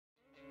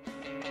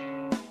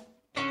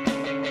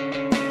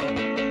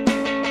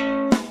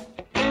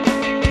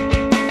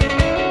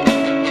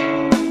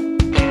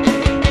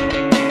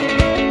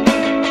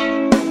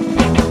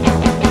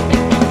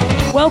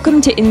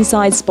Welcome to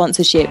Inside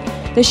Sponsorship,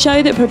 the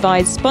show that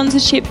provides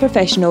sponsorship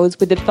professionals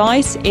with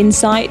advice,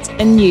 insights,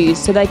 and news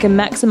so they can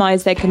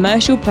maximise their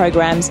commercial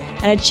programs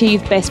and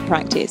achieve best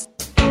practice.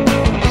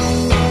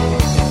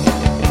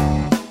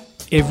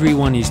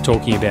 Everyone is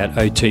talking about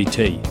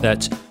OTT,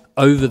 that's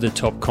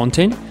over-the-top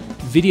content,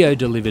 video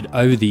delivered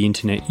over the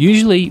internet,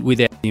 usually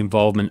without the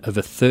involvement of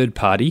a third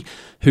party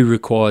who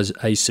requires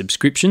a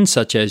subscription,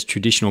 such as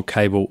traditional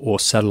cable or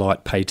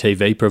satellite pay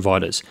TV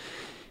providers.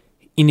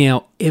 In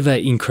our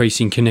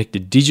ever-increasing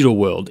connected digital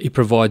world, it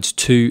provides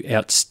two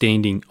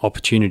outstanding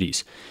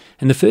opportunities.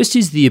 And the first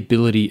is the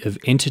ability of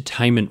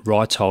entertainment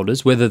rights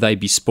holders, whether they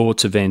be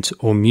sports events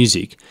or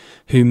music,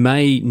 who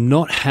may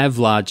not have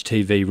large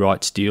TV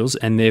rights deals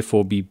and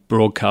therefore be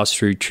broadcast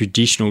through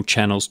traditional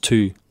channels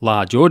to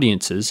large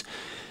audiences.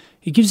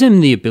 It gives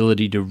them the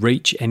ability to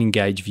reach and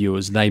engage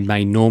viewers they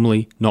may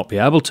normally not be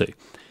able to.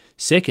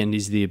 Second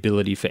is the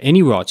ability for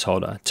any rights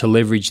holder to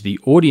leverage the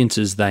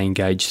audiences they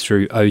engage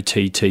through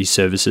OTT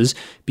services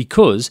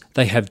because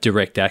they have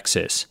direct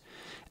access.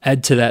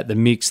 Add to that the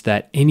mix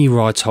that any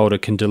rights holder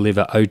can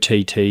deliver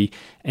OTT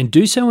and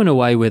do so in a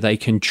way where they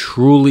can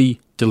truly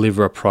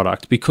deliver a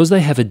product because they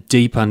have a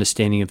deep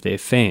understanding of their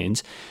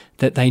fans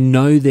that they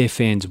know their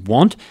fans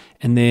want,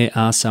 and there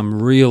are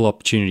some real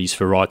opportunities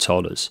for rights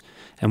holders.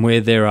 And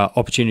where there are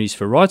opportunities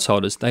for rights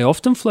holders, they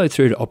often flow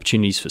through to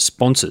opportunities for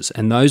sponsors.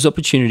 And those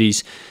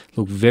opportunities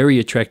look very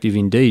attractive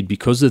indeed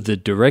because of the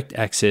direct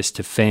access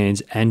to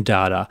fans and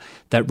data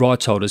that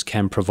rights holders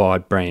can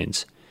provide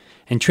brands.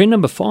 And trend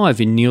number 5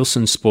 in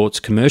Nielsen Sports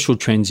Commercial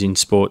Trends in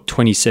Sport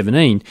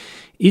 2017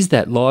 is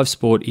that live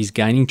sport is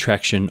gaining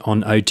traction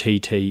on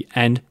OTT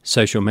and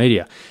social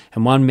media.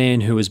 And one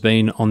man who has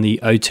been on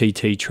the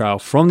OTT trail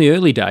from the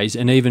early days,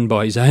 and even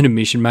by his own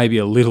admission maybe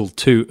a little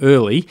too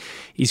early,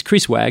 is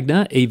Chris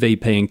Wagner,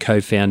 EVP and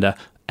co-founder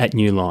at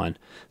Newline.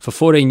 For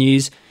 14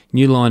 years,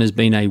 Newline has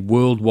been a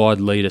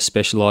worldwide leader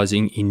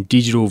specialising in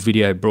digital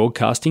video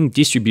broadcasting,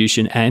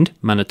 distribution and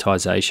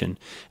monetisation.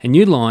 And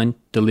Newline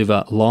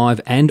deliver live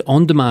and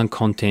on-demand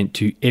content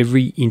to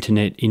every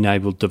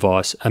internet-enabled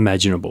device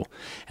imaginable.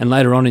 And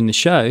later on in the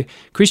show,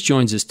 Chris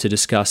joins us to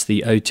discuss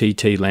the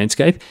OTT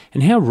landscape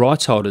and how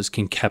rights holders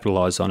can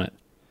capitalise on it.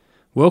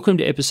 Welcome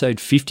to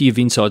episode 50 of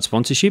Inside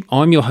Sponsorship.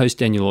 I'm your host,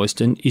 Daniel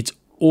Oyston. It's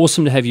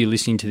awesome to have you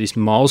listening to this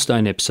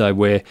milestone episode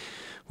where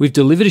we've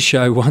delivered a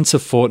show once a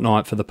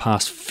fortnight for the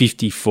past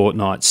 50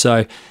 fortnights.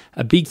 So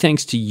a big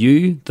thanks to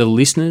you, the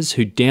listeners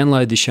who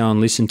download the show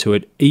and listen to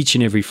it each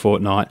and every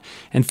fortnight.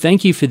 And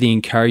thank you for the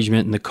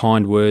encouragement and the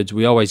kind words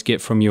we always get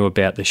from you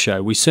about the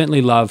show. We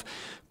certainly love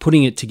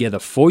putting it together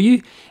for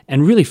you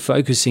and really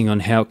focusing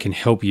on how it can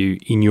help you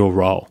in your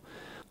role.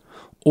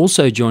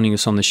 Also joining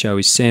us on the show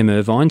is Sam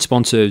Irvine,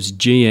 Sponsor's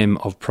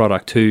GM of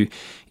Product, who,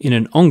 in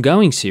an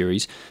ongoing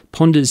series,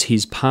 ponders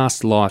his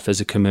past life as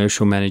a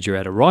commercial manager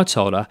at a rights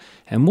holder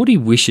and what he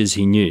wishes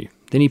he knew.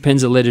 Then he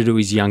pens a letter to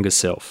his younger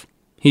self.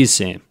 Here's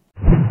Sam.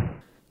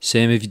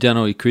 Sam, have you done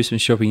all your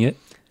Christmas shopping yet?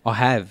 I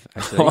have,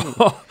 actually.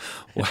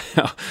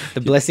 Wow.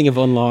 The blessing of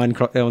online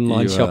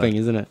shopping,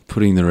 isn't it?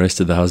 Putting the rest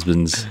of the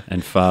husbands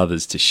and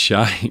fathers to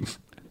shame.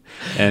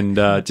 And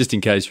just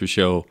in case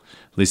Rochelle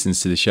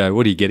listens to the show,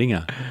 what are you getting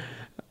her?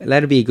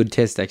 That'd be a good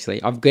test,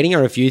 actually. I'm getting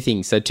her a few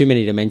things, so too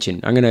many to mention.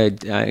 I'm going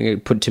to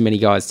put too many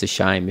guys to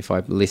shame if I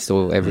list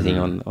everything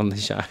on the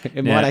show.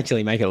 It might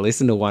actually make her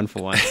listen to one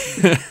for one.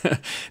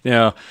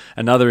 Now,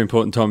 another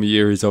important time of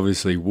year is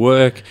obviously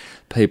work.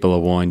 People are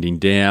winding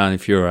down.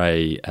 If you're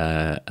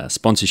a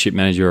sponsorship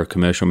manager or a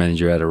commercial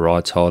manager at a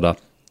rights holder,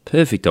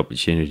 perfect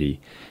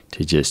opportunity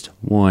to just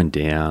wind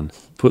down,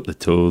 put the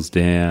tools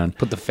down,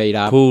 put the feet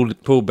up,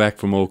 pull back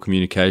from all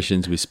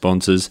communications with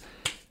sponsors,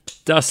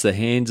 dust the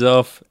hands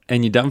off,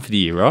 and you're done for the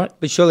year, right?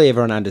 But surely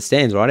everyone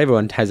understands, right?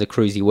 Everyone has a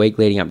cruisy week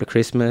leading up to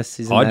Christmas.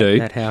 Isn't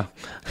that how?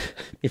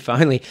 If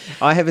only.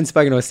 I haven't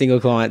spoken to a single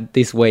client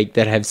this week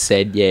that have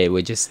said, yeah,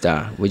 we're just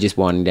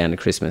winding down to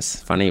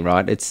Christmas. Funny,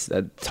 right? It's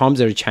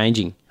times are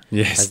changing.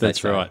 Yes,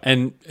 that's right.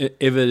 And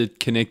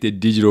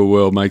ever-connected digital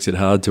world makes it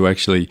hard to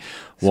actually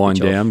wind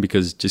down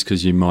because just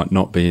because you might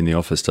not be in the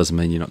office doesn't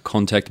mean you're not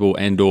contactable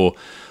and or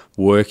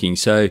working.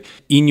 So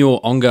in your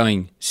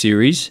ongoing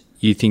series,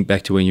 you think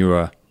back to when you were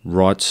a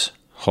rights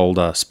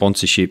holder,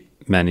 sponsorship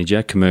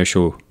manager,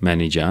 commercial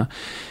manager,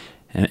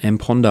 and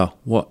ponder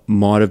what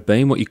might have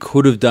been, what you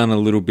could have done a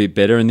little bit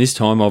better. And this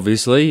time,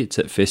 obviously, it's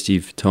that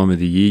festive time of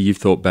the year. You've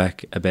thought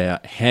back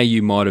about how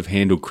you might have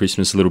handled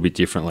Christmas a little bit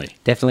differently.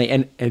 Definitely.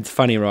 And it's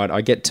funny, right?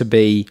 I get to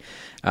be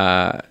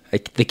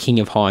the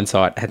king of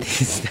hindsight at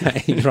this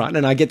stage, right?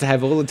 And I get to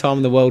have all the time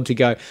in the world to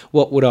go,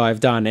 what would I have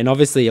done? And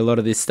obviously a lot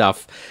of this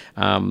stuff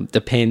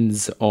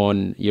depends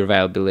on your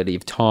availability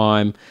of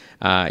time,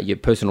 your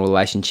personal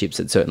relationships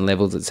at certain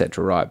levels,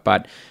 etc., right?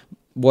 But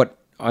what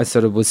I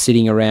sort of was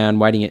sitting around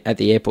waiting at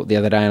the airport the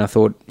other day and I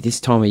thought this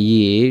time of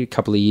year, a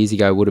couple of years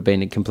ago, would have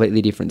been a completely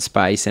different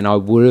space and I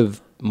would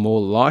have more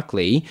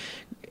likely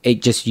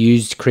it just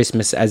used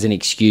Christmas as an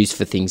excuse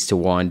for things to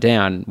wind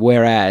down,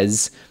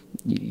 whereas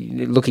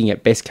looking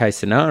at best case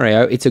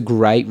scenario, it's a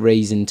great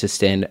reason to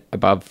stand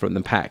above from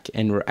the pack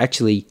and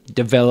actually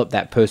develop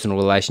that personal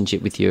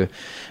relationship with your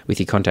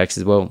contacts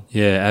as well.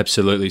 Yeah,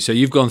 absolutely. So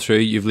you've gone through,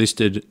 you've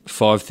listed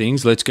 5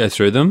 things. Let's go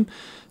through them.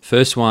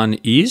 First one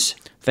is...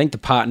 thank the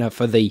partner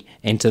for the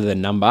enter the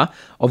number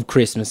of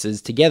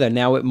Christmases together.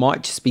 Now, it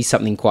might just be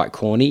something quite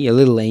corny, a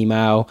little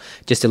email,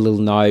 just a little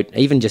note,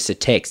 even just a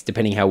text,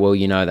 depending how well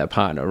you know that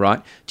partner,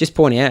 right? Just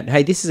pointing out,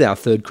 hey, this is our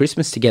 3rd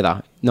Christmas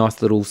together.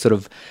 Nice little sort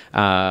of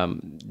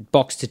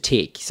box to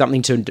tick,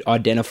 something to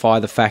identify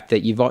the fact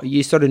that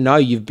you sort of know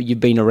you've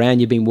been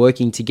around, you've been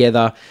working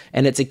together,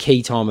 and it's a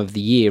key time of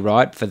the year,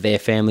 right? For their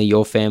family,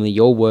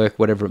 your work,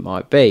 whatever it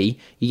might be.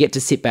 You get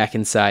to sit back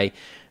and say,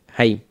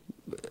 hey,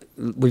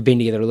 we've been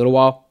together a little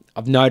while.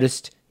 I've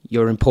noticed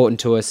you're important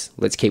to us.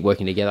 Let's keep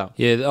working together.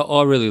 Yeah,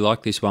 I really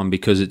like this one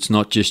because it's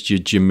not just your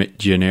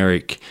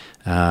generic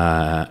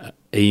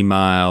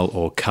email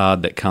or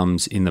card that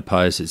comes in the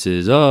post that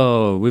says,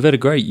 oh, we've had a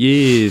great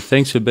year,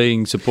 thanks for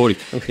being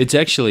supportive. It's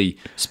actually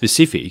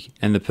specific,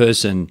 and the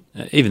person,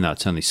 even though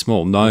it's only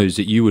small, knows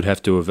that you would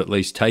have to have at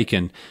least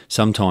taken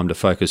some time to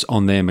focus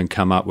on them and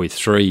come up with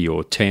 3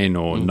 or 10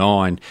 or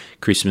 9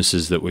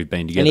 Christmases that we've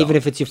been together. And even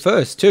if it's your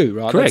first too,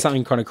 right? Correct. That's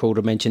something kind of cool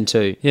to mention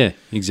too. Yeah,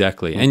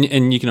 exactly.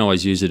 And you can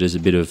always use it as a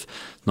bit of,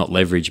 not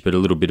leverage, but a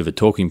little bit of a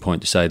talking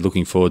point to say,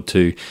 looking forward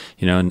to,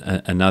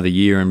 another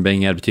year and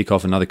being able to tick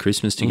off another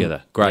Christmas together.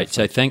 Great.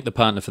 Definitely. So thank the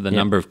partner for the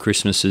number of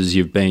Christmases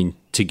you've been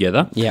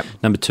together. Yep.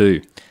 Number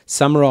 2.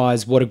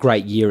 Summarise what a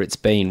great year it's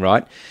been,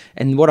 right?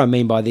 And what I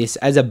mean by this,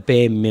 as a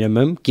bare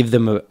minimum, give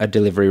them a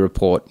delivery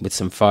report with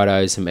some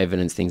photos, some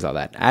evidence, things like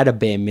that. At a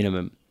bare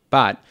minimum.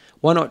 But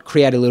why not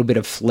create a little bit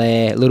of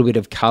flair, a little bit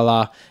of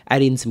colour,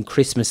 add in some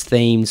Christmas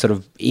themed sort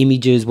of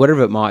images,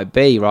 whatever it might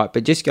be, right?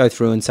 But just go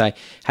through and say,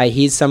 hey,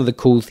 here's some of the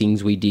cool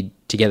things we did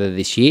together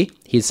this year.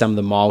 Here's some of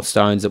the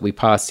milestones that we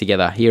passed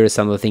together. Here are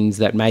some of the things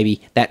that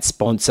maybe that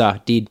sponsor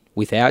did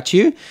without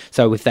you.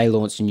 So if they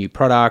launched a new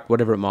product,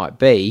 whatever it might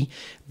be,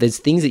 there's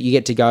things that you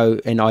get to go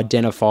and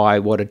identify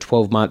what a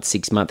 12-month,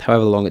 6-month,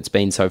 however long it's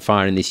been so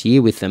far in this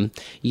year with them.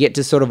 You get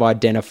to sort of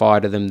identify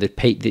to them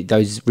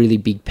those really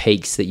big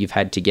peaks that you've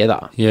had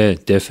together. Yeah,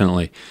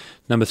 definitely.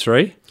 Number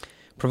 3.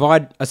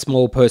 Provide a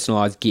small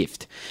personalised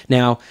gift.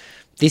 Now,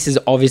 this is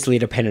obviously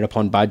dependent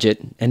upon budget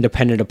and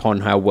dependent upon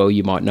how well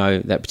you might know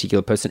that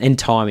particular person and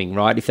timing,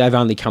 right? If they've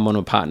only come on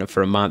a partner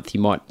for a month,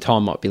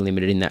 time might be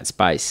limited in that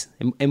space.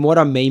 And what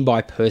I mean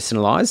by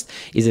personalised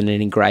isn't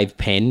an engraved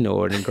pen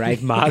or an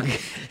engraved mug,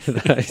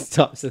 those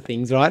types of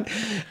things, right?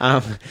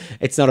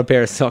 It's not a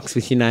pair of socks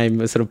with your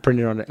name sort of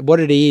printed on it. What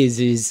it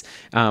is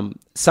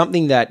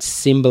something that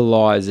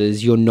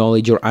symbolises your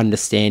knowledge or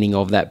understanding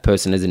of that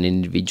person as an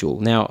individual.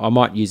 Now, I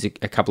might use a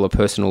couple of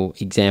personal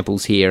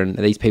examples here, and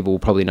these people will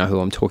probably know who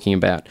I'm talking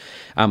about.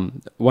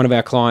 One of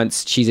our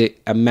clients, she's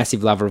a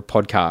massive lover of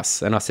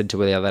podcasts, and I said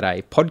to her the other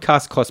day,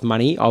 podcasts cost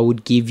money. I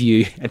would give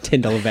you a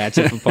 $10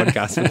 voucher for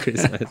podcasts for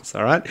Christmas,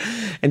 all right?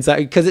 And so,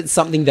 because it's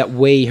something that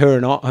her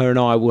and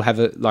I will have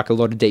a lot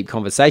of deep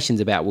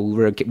conversations about.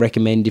 We'll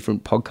recommend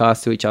different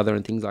podcasts to each other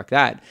and things like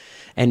that.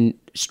 And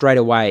straight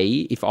away,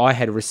 if I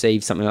had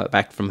received something like that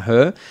back from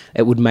her,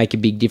 it would make a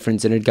big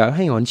difference, and it'd go,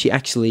 hang on, she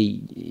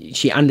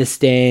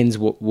understands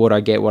what I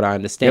get, what I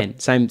understand.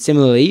 Yep.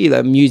 Similarly,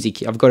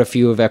 music. I've got a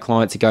few of our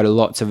clients that go to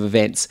lots of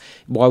events.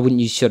 Why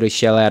wouldn't you sort of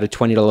shell out a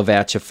 $20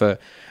 voucher for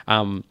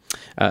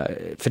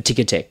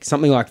Ticketek,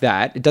 something like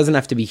that? It doesn't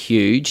have to be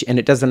huge, and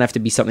it doesn't have to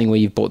be something where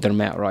you've bought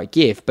them an outright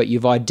gift, but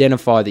you've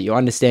identified that you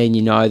understand,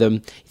 you know them,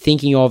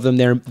 thinking of them,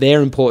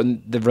 they're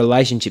important, the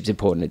relationship's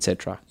important,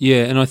 etc.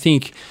 Yeah, and I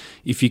think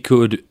if you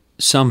could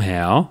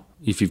somehow,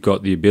 if you've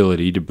got the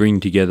ability to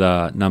bring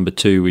together number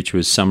 2, which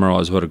was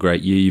summarise what a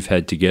great year you've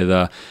had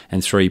together,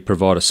 and 3,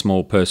 provide a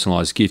small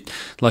personalised gift.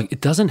 Like,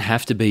 it doesn't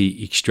have to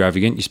be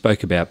extravagant. You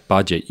spoke about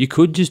budget. You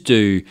could just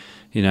do,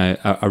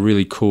 a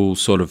really cool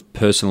sort of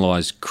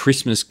personalised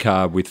Christmas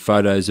card with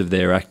photos of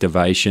their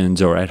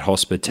activations or at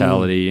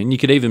hospitality, and you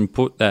could even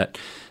put that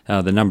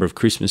the number of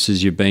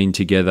Christmases you've been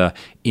together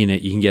in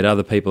it. You can get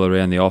other people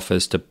around the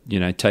office to,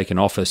 take an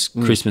office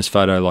Christmas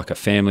photo, like a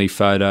family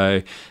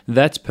photo.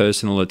 That's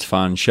personal, it's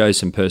fun, shows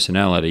some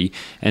personality.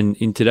 And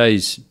in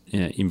today's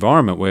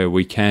environment where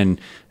we can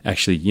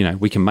actually,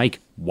 we can make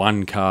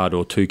 1 card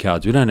or 2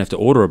 cards. We don't have to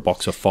order a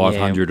box of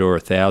 500 or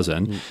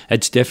 1,000.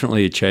 It's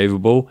definitely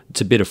achievable.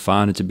 It's a bit of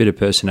fun. It's a bit of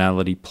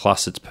personality,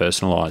 plus it's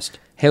personalised.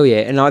 Hell yeah.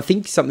 And I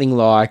think something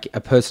like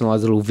a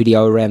personalised little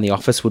video around the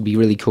office would be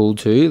really cool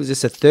too. It was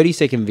just a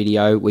 30-second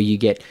video where you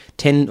get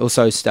 10 or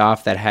so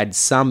staff that had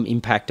some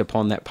impact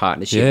upon that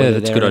partnership,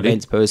 whether they're an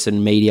events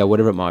person, media,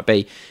 whatever it might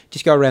be.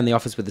 Just go around the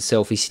office with a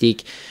selfie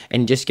stick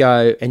and just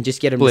go and just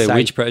get them Blair to say...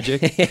 Witch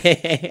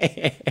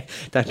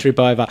Project. Don't trip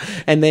over.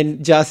 And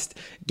then just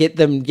get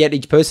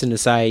each person to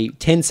say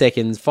 10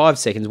 seconds, 5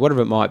 seconds,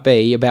 whatever it might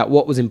be, about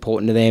what was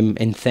important to them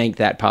and thank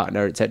that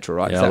partner, etc.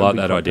 Right? Yeah, so I like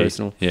that idea.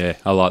 Personal. Yeah,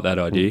 I like that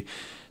idea.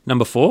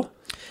 Number 4?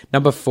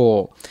 Number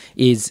 4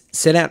 is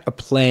set out a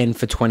plan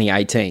for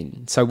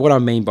 2018. So what I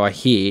mean by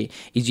here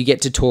is you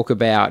get to talk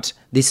about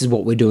this is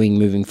what we're doing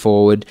moving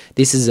forward.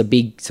 This is a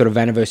big sort of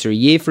anniversary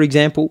year, for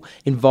example.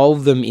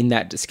 Involve them in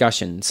that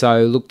discussion.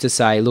 So look,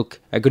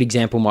 a good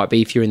example might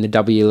be if you're in the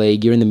W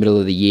League, you're in the middle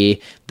of the year,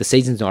 the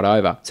season's not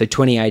over. So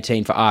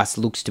 2018 for us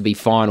looks to be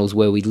finals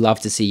where we'd love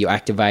to see you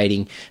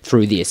activating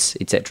through this,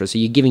 etc. So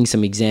you're giving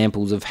some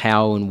examples of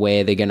how and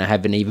where they're going to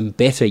have an even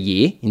better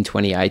year in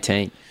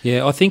 2018.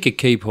 Yeah, I think a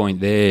key point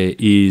there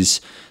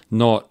is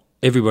not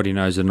everybody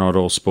knows that not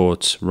all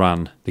sports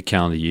run the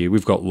calendar year.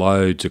 We've got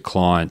loads of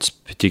clients,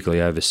 particularly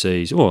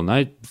overseas,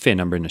 a fair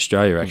number in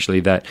Australia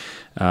actually, that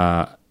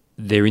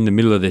they're in the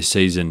middle of their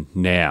season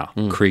now.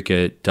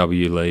 Cricket,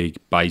 W League,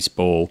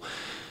 baseball.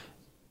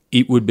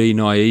 It would be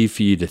naive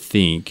for you to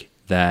think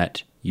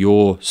that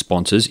your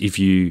sponsors, if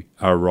you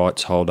are a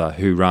rights holder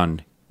who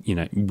run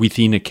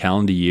within a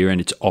calendar year and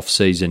it's off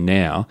season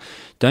now,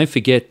 don't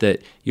forget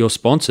that your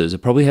sponsors are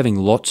probably having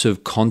lots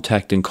of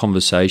contact and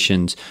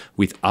conversations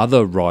with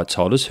other rights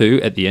holders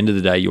who, at the end of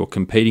the day, you're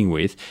competing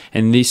with.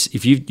 And this,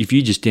 if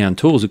you just down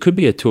tools, it could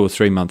be a 2 or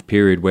 3 month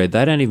period where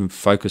they don't even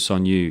focus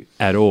on you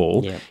at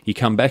all. Yeah. You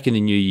come back in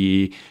the new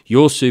year,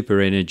 you're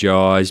super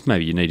energized.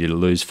 Maybe you needed to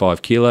lose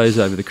 5 kilos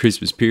over the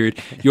Christmas period.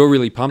 You're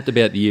really pumped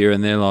about the year,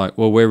 and they're like,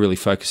 well, we're really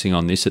focusing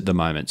on this at the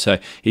moment. So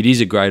it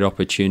is a great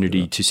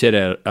opportunity to set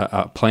out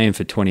a plan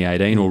for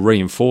 2018 or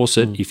reinforce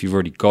it if you've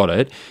already got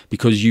it,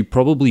 because you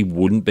probably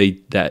wouldn't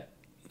be that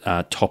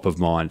top of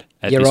mind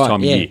at this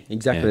time of year.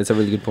 Exactly. That's a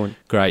really good point.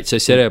 Great. So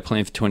set out a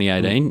plan for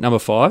 2018. Number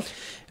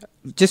 5.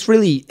 Just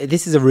really,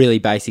 this is a really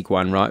basic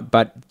one, right?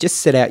 But just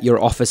set out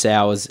your office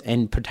hours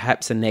and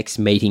perhaps a next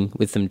meeting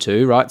with them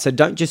too, right? So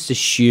don't just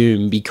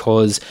assume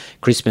because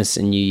Christmas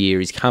and New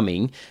Year is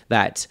coming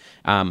that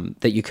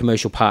that your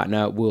commercial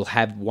partner will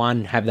have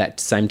that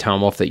same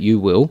time off that you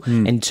will,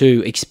 and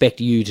 2,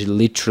 expect you to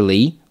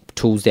literally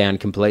tools down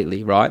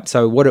completely, right?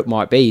 So what it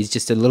might be is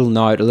just a little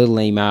note, a little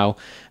email,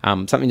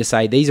 something to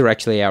say, these are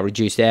actually our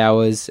reduced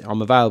hours,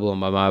 I'm available on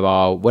my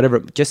mobile,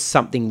 whatever, just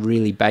something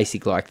really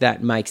basic like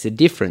that makes a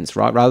difference,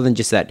 right? Rather than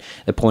just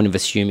the point of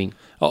assuming.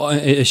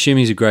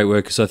 Assuming is a great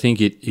word, because I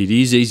think it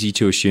is easy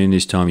to assume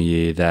this time of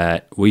year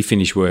that we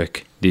finish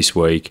work this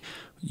week,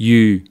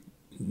 you,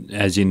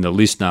 as in the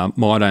listener,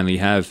 might only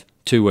have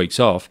 2 weeks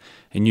off,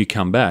 and you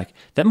come back.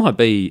 That might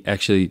be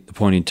actually the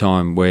point in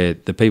time where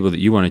the people that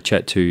you want to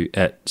chat to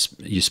at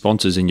your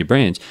sponsors and your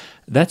brands,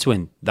 that's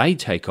when they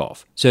take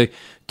off. So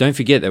don't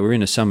forget that we're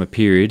in a summer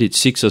period. It's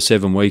 6 or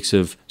 7 weeks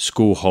of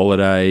school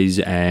holidays,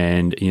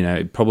 and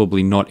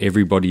probably not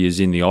everybody is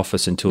in the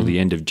office until the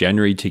end of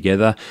January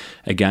together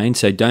again.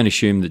 So don't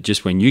assume that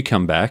just when you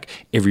come back,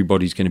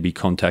 everybody's going to be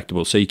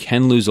contactable. So you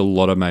can lose a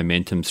lot of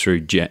momentum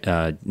through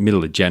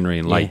middle of January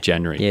and late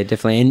January. Yeah,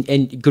 definitely.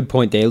 And good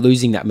point there,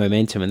 losing that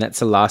momentum, and that's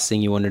the last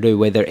thing you want to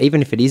do.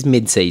 Even if it is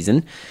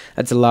mid-season,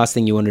 that's the last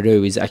thing you want to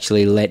do, is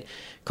actually let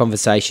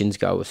conversations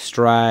go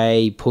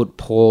astray, put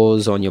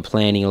pause on your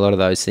planning, a lot of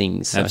those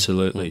things. So.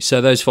 Absolutely. So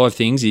those 5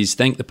 things is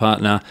thank the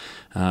partner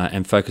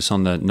and focus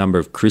on the number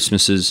of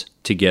Christmases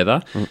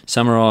together.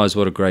 Summarise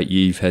what a great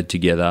year you've had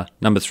together.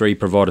 Number 3,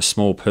 provide a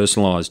small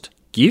personalised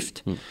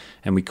gift.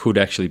 And we could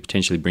actually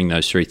potentially bring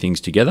those 3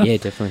 things together. Yeah,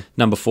 definitely.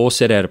 Number 4,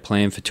 set out a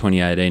plan for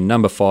 2018.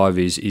 Number 5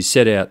 is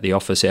set out the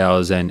office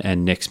hours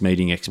and next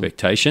meeting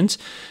expectations.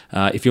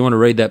 If you want to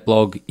read that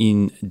blog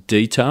in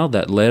detail,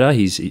 that letter,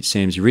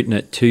 Sam's written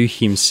it to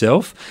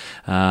himself.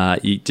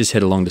 You just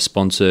head along to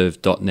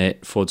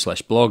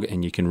sponserve.net/blog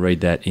and you can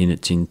read that in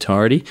its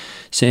entirety.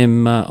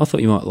 Sam, I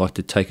thought you might like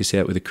to take us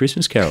out with a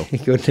Christmas carol.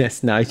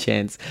 Goodness, no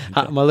chance.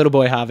 Okay. My little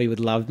boy Harvey would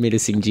love me to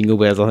sing Jingle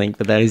Bells, I think,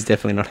 but that is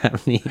definitely not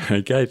happening.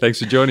 Okay, thanks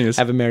for joining us.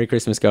 Have a Merry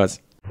Christmas,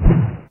 guys.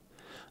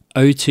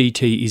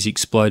 OTT is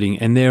exploding,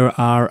 and there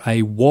are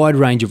a wide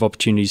range of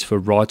opportunities for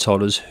rights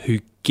holders who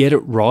get it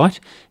right,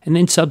 and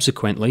then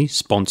subsequently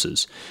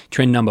sponsors.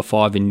 Trend number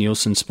 5 in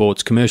Nielsen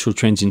Sports Commercial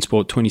Trends in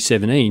Sport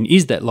 2017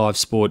 is that live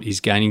sport is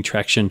gaining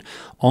traction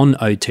on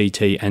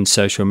OTT and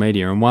social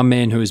media. And one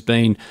man who has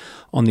been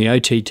on the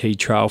OTT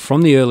trail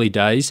from the early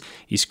days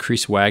is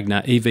Chris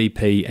Wagner,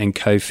 EVP and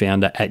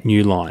co-founder at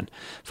Newline.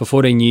 For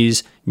 14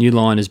 years,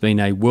 Newline has been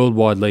a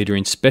worldwide leader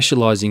in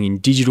specialising in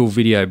digital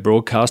video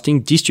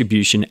broadcasting,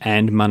 distribution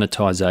and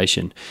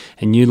monetisation.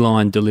 And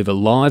Newline deliver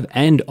live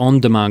and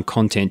on-demand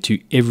content to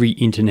every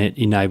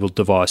internet-enabled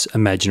device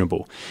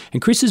imaginable.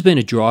 And Chris has been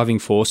a driving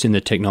force in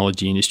the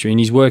technology industry, and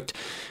he's worked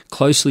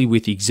closely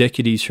with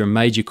executives from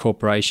major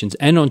corporations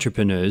and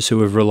entrepreneurs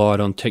who have relied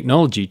on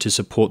technology to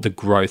support the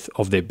growth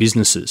of their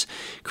businesses.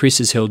 Chris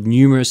has held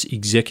numerous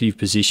executive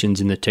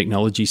positions in the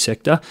technology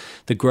sector.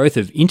 The growth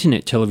of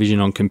internet television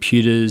on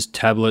computers,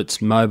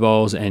 tablets,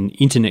 mobiles, and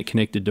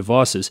internet-connected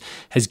devices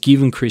has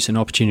given Chris an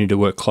opportunity to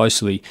work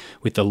closely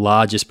with the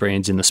largest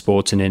brands in the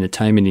sports and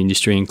entertainment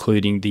industry,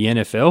 including the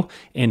NFL,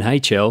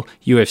 NHL,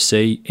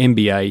 UFC,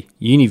 NBA,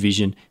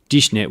 Univision,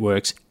 Dish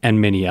Networks,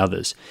 and many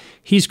others.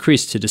 Here's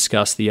Chris to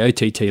discuss the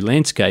OTT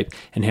landscape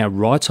and how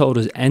rights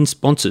holders and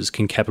sponsors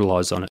can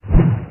capitalise on it.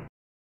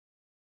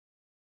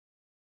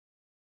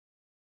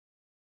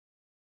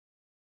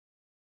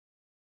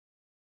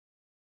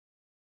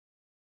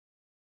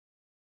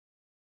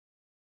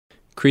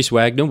 Chris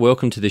Wagner,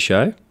 welcome to the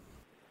show.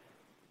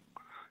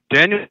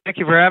 Daniel, thank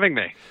you for having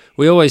me.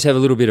 We always have a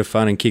little bit of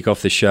fun and kick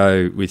off the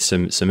show with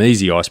some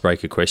easy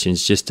icebreaker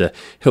questions just to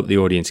help the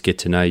audience get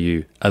to know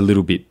you a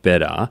little bit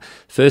better.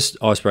 First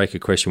icebreaker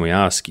question we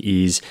ask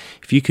is,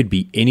 if you could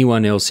be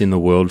anyone else in the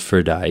world for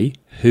a day,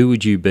 who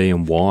would you be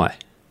and why?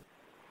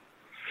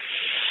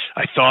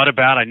 I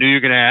knew you were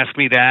going to ask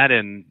me that,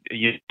 and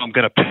I'm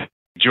going to pick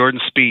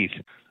Jordan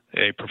Spieth,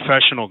 a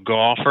professional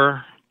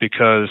golfer,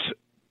 because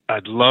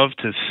I'd love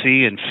to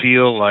see and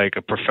feel like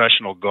a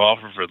professional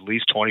golfer for at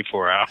least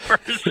 24 hours.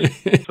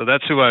 So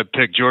that's who I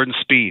picked, Jordan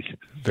Spieth.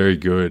 Very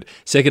good.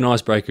 Second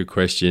icebreaker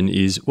question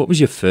is, what was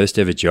your first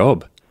ever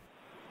job?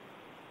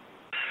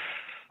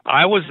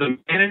 I was the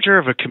manager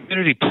of a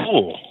community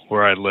pool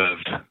where I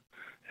lived,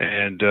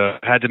 and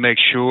had to make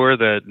sure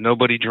that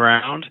nobody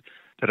drowned,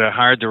 that I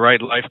hired the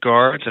right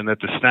lifeguards, and that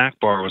the snack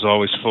bar was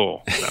always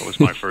full. That was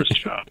my first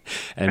job.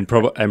 And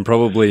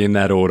probably in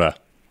that order.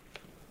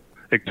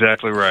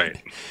 Exactly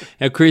right.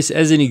 Now, Chris,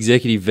 as an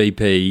executive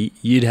VP,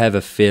 you'd have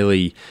a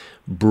fairly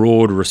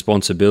broad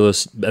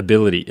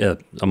responsibility.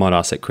 I might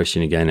ask that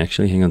question again,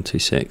 actually. Hang on 2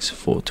 secs,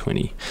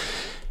 420.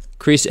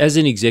 Chris, as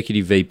an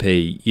executive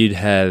VP, you'd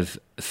have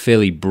a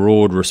fairly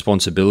broad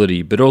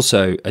responsibility, but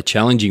also a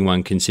challenging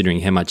one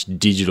considering how much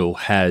digital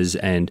has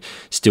and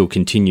still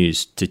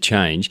continues to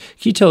change.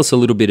 Can you tell us a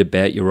little bit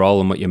about your role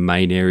and what your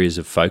main areas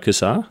of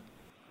focus are?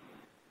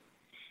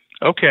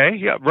 Okay.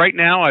 Yeah. Right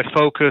now, I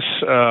focus...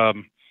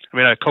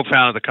 I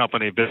co-founded the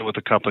company, been with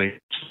the company,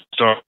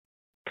 start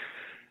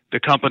the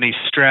company's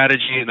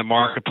strategy in the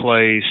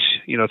marketplace,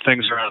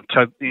 things around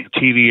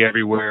TV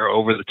everywhere,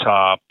 over the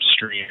top,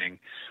 streaming,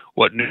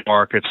 what new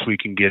markets we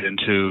can get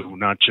into,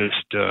 not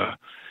just,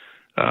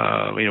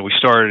 we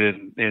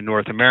started in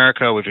North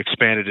America, we've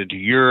expanded into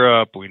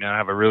Europe, we now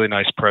have a really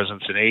nice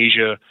presence in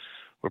Asia.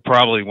 We're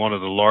probably one of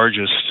the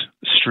largest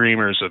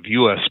streamers of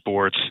U.S.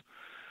 sports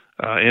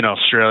in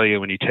Australia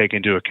when you take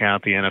into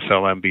account the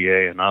NFL,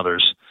 NBA, and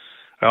others.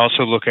 I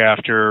also look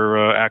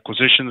after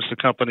acquisitions the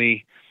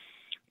company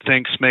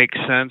thinks make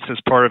sense as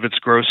part of its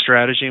growth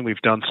strategy, and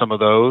we've done some of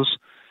those.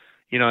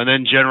 And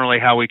then generally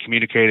how we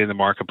communicate in the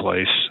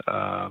marketplace.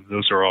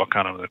 Those are all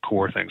kind of the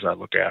core things I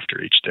look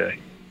after each day.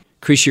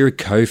 Chris, you're a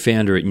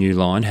co-founder at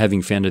Newline,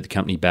 having founded the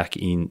company back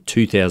in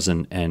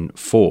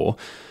 2004.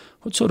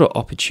 What sort of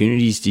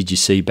opportunities did you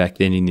see back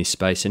then in this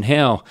space, and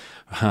how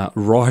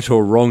right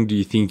or wrong do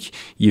you think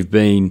you've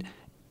been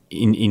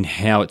in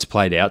how it's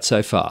played out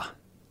so far?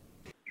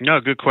 No,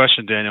 good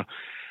question, Daniel.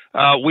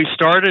 We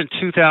started in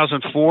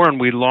 2004, and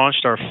we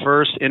launched our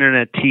first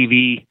internet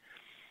TV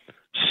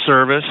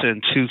service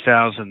in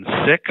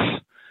 2006.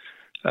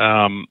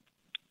 I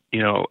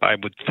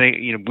would think,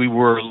 we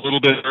were a little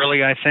bit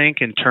early, I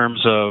think, in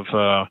terms of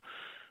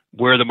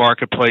where the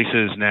marketplace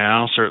is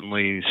now.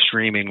 Certainly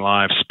streaming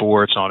live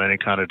sports on any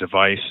kind of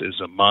device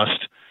is a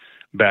must.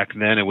 Back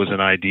then, it was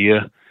an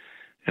idea.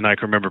 And I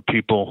can remember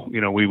people,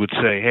 we would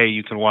say, hey,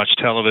 you can watch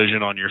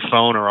television on your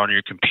phone or on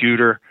your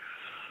computer.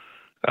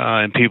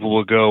 And people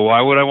will go, why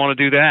would I want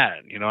to do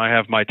that? I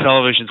have my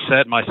television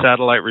set, my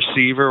satellite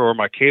receiver, or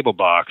my cable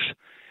box.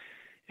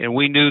 And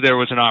we knew there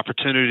was an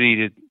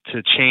opportunity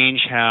to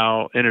change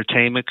how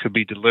entertainment could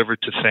be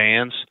delivered to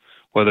fans,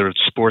 whether it's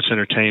sports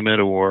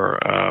entertainment or,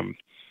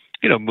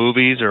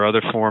 movies or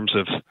other forms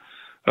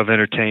of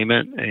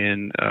entertainment.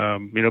 And,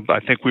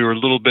 I think we were a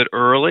little bit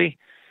early,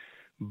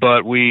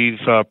 but we've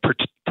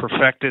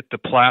perfected the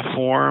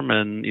platform.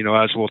 And,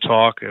 as we'll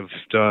talk, have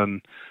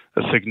done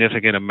a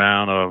significant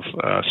amount of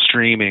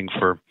streaming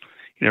for,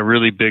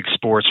 really big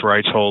sports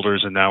rights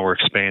holders, and now we're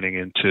expanding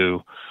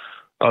into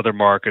other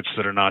markets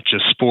that are not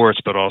just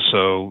sports, but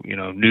also,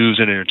 news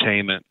and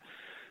entertainment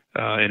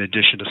in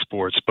addition to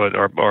sports. But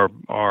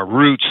our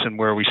roots and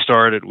where we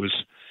started was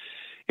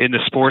in the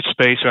sports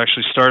space. We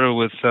actually started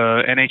with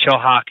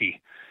NHL hockey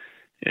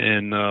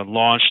and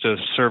launched a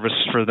service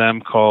for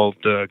them called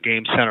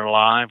Game Center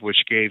Live,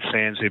 which gave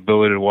fans the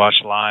ability to watch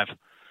live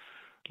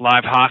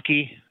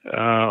hockey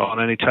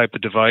on any type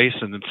of device,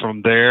 and then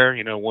from there,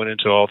 went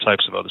into all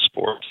types of other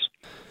sports.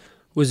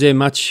 Was there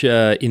much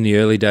in the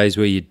early days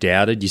where you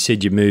doubted? You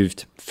said you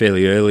moved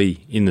fairly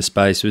early in the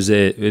space. Was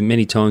there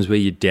many times where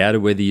you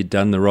doubted whether you'd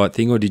done the right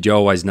thing, or did you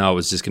always know it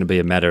was just going to be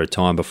a matter of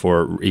time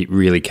before it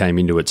really came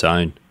into its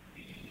own?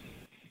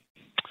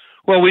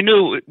 Well, we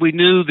knew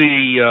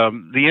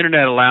the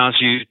internet allows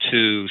you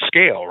to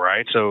scale,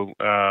 right? So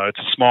it's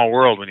a small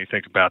world when you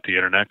think about the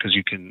internet, because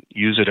you can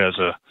use it as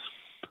a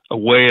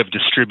way of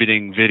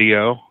distributing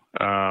video.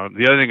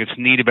 The other thing that's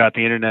neat about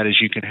the internet is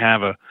you can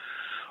have a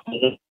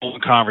whole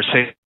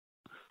conversation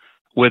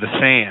with a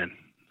fan,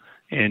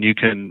 and you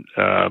can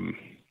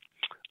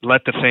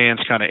let the fans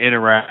kind of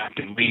interact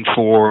and lean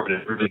forward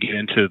and really get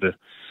into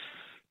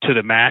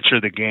the match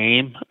or the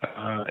game.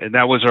 And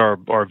that was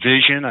our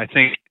vision. I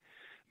think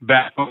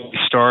back when we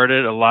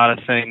started, a lot of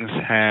things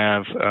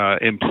have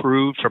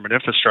improved from an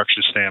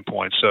infrastructure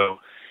standpoint. So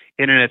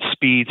internet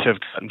speeds have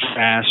gotten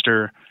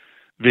faster.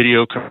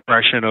 Video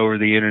compression over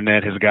the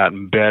internet has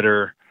gotten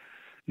better.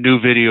 new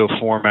video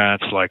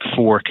formats like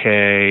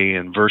 4K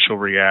and virtual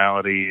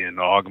reality and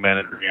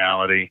augmented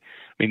reality.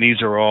 I mean,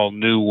 these are all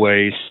new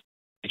ways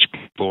to reach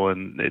people,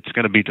 and it's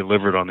going to be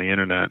delivered on the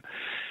internet.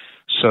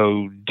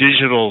 So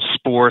digital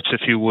sports,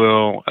 if you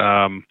will,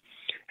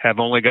 have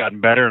only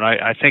gotten better. And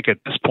I think at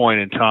this point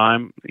in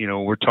time,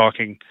 we're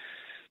talking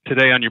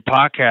today on your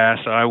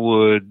podcast, I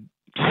would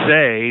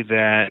say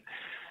that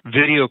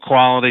video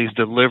qualities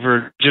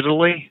delivered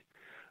digitally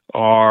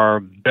are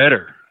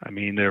better. I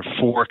mean, they're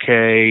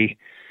 4K,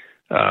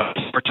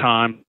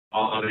 4x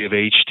quality of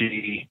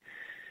HD.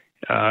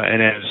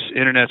 And as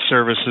internet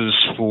services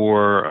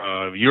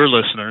for your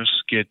listeners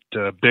get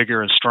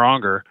bigger and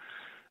stronger,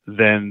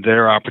 then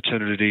their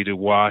opportunity to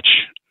watch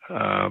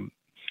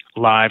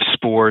live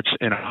sports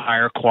in a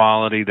higher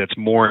quality that's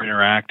more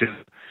interactive,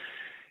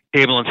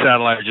 cable and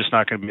satellite are just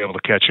not going to be able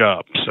to catch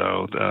up.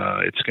 So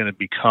it's going to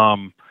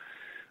become,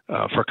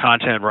 for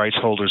content rights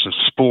holders of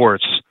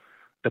sports,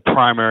 the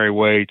primary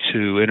way to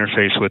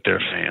interface with their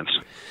fans.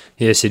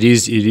 Yes, it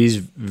is. It is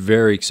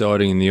very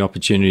exciting, and the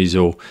opportunities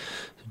will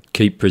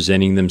keep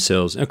presenting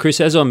themselves. Now,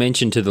 Chris, as I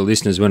mentioned to the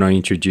listeners when I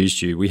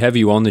introduced you, we have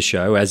you on the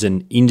show as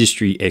an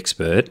industry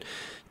expert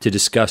to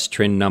discuss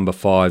trend number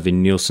 5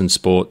 in Nielsen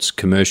Sports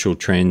Commercial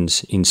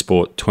Trends in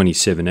Sport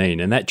 2017.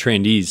 And that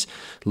trend is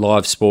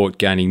live sport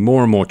gaining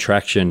more and more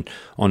traction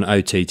on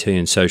OTT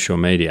and social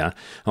media.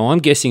 Now, I'm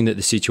guessing that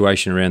the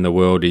situation around the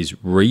world is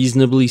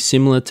reasonably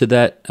similar to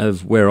that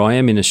of where I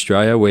am in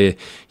Australia, where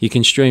you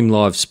can stream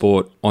live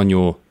sport on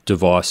your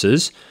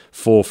devices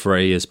for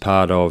free as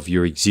part of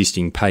your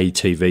existing pay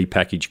TV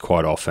package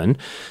quite often.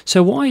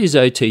 So why is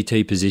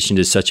OTT positioned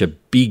as such a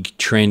big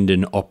trend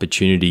and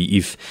opportunity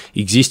if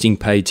existing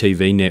pay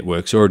TV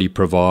networks already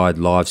provide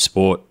live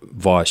sport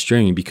via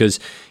streaming? Because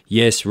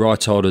yes,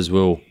 rights holders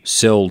will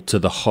sell to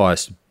the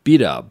highest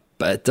bidder,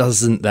 but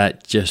doesn't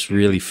that just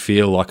really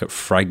feel like it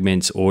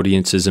fragments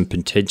audiences and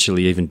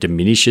potentially even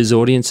diminishes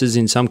audiences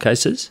in some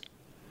cases?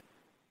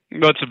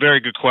 Well, it's a very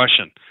good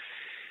question.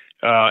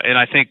 And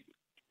I think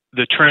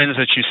the trends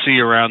that you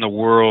see around the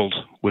world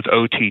with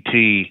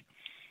OTT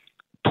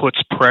puts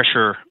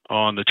pressure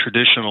on the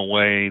traditional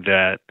way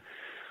that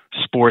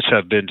sports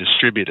have been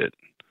distributed,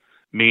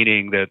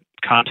 meaning that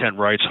content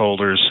rights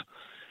holders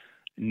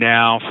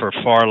now, for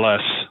far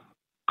less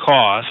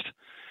cost,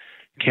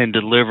 can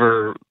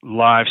deliver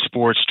live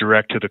sports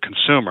direct to the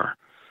consumer.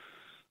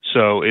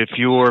 So if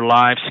you're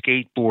live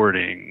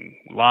skateboarding,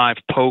 live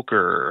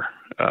poker,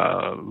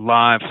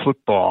 live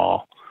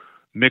football,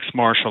 mixed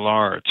martial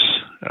arts,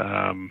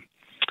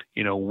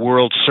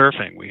 world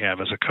surfing we have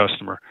as a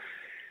customer.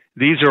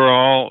 These are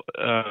all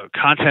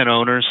content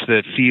owners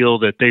that feel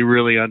that they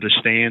really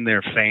understand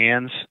their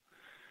fans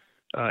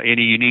in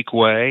a unique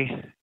way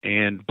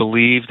and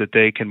believe that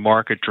they can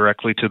market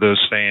directly to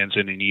those fans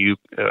in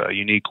a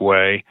unique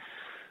way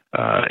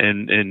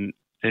and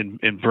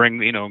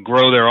bring,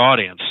 grow their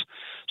audience.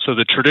 So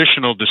the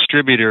traditional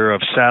distributor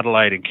of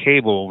satellite and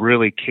cable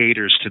really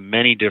caters to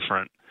many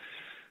different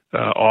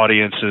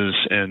audiences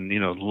and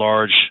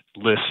large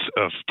lists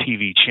of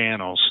TV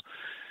channels,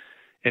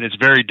 and it's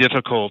very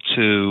difficult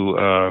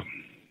to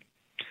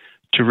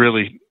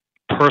really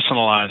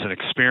personalize an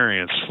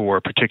experience for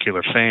a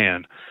particular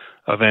fan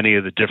of any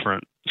of the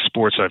different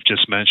sports I've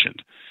just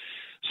mentioned.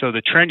 So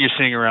the trend you're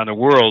seeing around the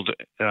world,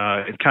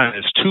 it kind of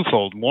is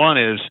twofold. One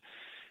is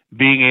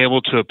being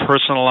able to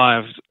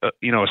personalize, a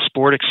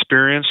sport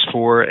experience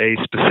for a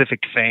specific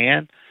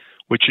fan,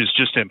 which is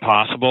just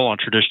impossible on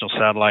traditional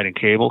satellite and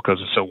cable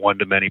because it's a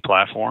one-to-many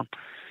platform.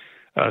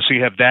 So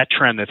you have that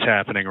trend that's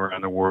happening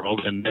around the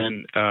world. And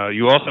then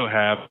you also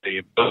have the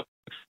ability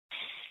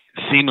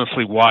to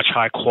seamlessly watch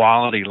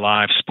high-quality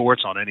live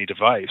sports on any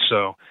device.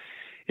 So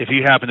if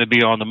you happen to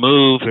be on the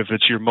move, if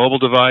it's your mobile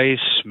device,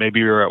 maybe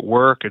you're at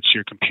work, it's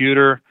your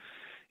computer,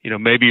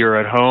 maybe you're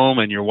at home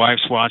and your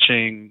wife's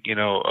watching,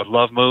 a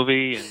love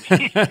movie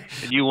and,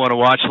 and you want to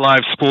watch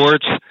live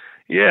sports,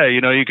 yeah,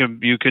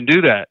 you can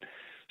do that.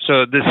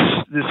 So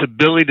this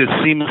ability to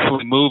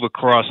seamlessly move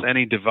across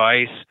any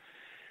device,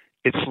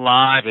 it's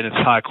live and it's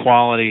high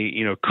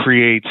quality,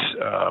 creates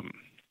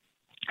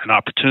an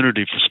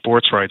opportunity for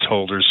sports rights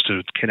holders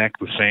to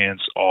connect with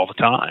fans all the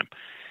time.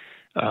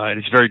 And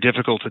it's very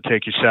difficult to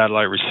take your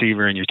satellite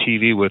receiver and your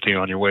TV with you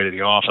on your way to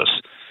the office.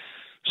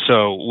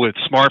 So with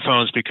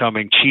smartphones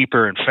becoming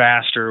cheaper and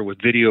faster,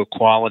 with video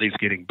qualities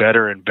getting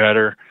better and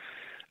better,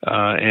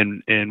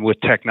 and with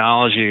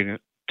technology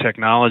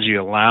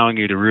allowing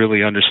you to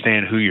really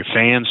understand who your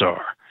fans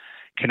are,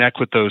 connect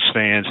with those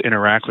fans,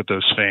 interact with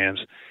those fans,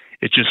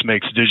 it just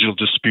makes digital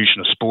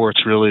distribution of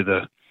sports really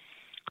the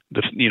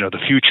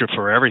future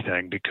for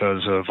everything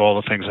because of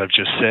all the things I've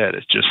just said.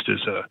 It just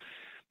is a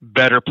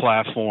better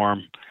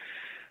platform,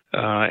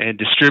 and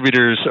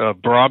distributors of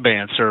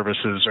broadband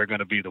services are going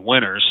to be the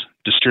winners.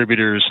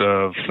 Distributors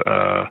of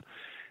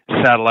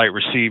satellite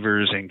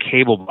receivers and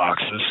cable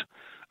boxes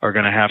are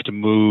going to have to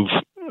move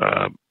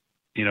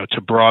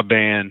to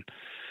broadband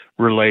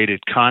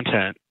related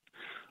content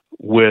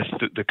with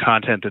the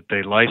content that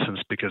they license,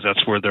 because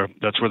that's where the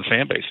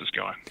fan base is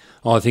going.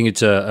 I think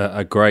it's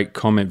a great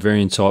comment,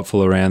 very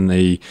insightful around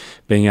the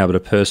being able to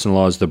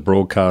personalise the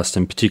broadcast,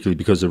 and particularly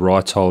because the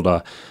rights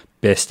holder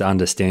best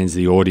understands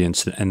the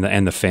audience and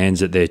the fans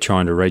that they're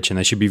trying to reach, and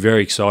they should be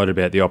very excited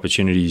about the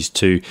opportunities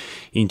to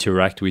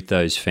interact with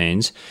those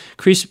fans.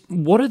 Chris,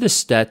 what are the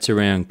stats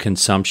around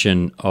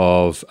consumption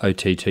of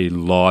OTT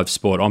live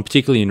sport? I'm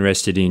particularly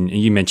interested in,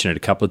 you mentioned it a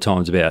couple of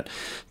times about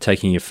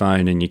taking your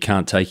phone, and you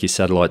can't take your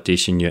satellite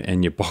dish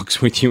and your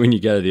box with you when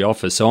you go to the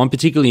office. So I'm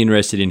particularly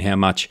interested in how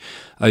much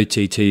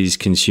OTT is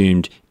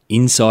consumed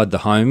inside the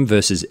home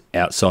versus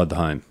outside the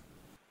home.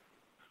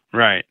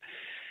 Right.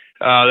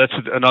 That's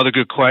another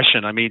good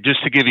question. I mean,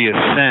 just to give you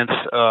a sense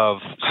of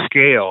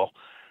scale,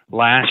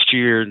 last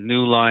year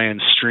New Lion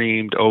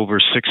streamed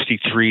over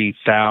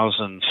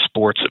 63,000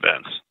 sports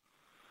events.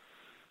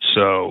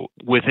 So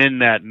within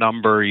that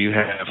number, you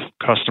have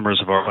customers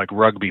of ours like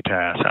Rugby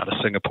Pass out of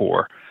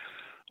Singapore,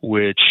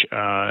 which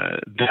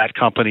that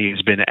company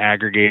has been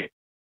aggregated.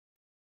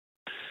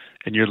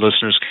 And your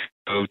listeners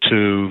can go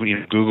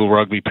to Google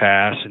Rugby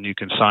Pass, and you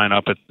can sign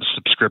up at the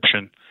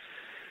subscription.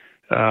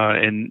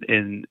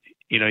 And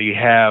you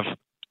have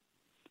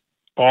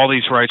all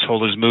these rights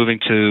holders moving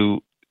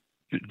to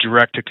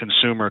direct to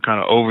consumer,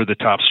 kind of over the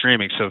top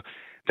streaming. So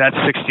that's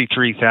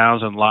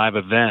 63,000 live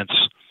events.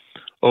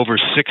 Over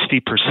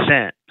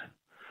 60%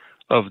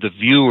 of the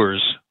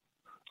viewers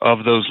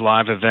of those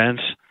live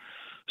events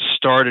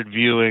started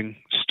the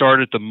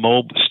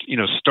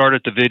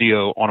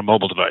video on a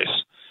mobile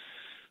device.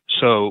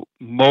 So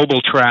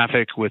mobile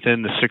traffic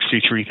within the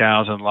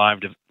 63,000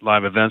 live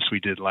events we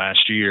did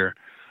last year,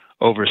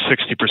 over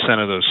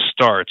 60% of those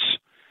starts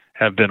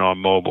have been on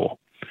mobile.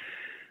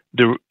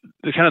 The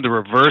kind of the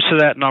reverse of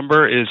that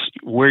number is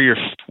where you're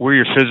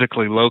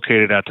physically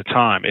located at the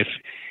time.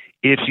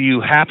 If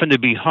you happen to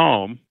be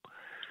home,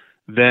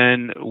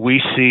 then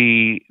we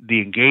see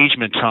the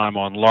engagement time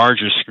on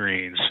larger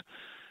screens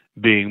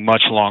being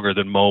much longer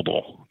than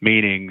mobile,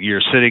 meaning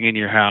you're sitting in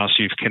your house,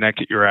 you've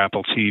connected your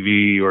Apple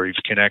TV, or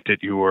you've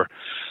connected your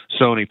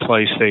Sony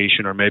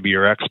PlayStation, or maybe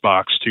your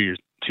Xbox to your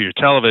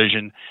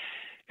television,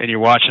 and you're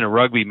watching a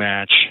rugby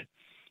match.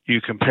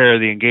 You compare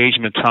the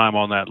engagement time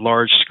on that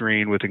large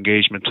screen with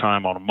engagement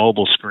time on a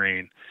mobile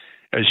screen.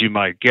 As you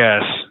might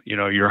guess,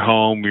 you're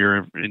home,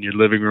 you're in your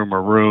living room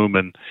or room,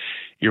 and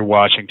you're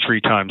watching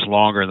 3 times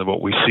longer than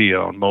what we see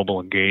on mobile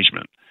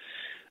engagement.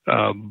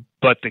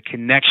 But the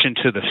connection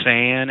to the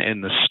fan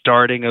and the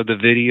starting of the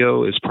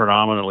video is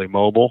predominantly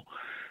mobile.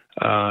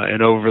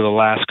 And over the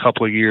last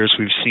couple of years,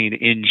 we've seen,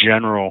 in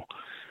general,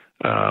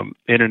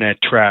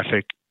 internet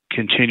traffic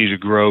continue to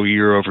grow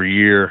year over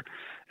year.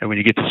 And when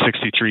you get to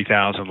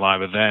 63,000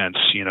 live events,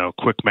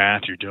 quick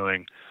math, you're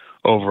doing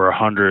over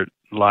 100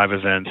 live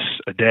events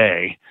a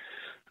day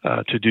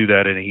to do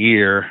that in a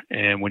year.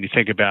 And when you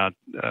think about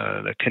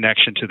the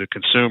connection to the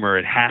consumer,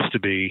 it has to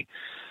be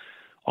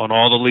on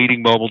all the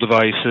leading mobile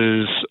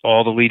devices,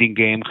 all the leading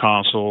game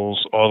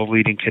consoles, all the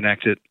leading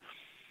connected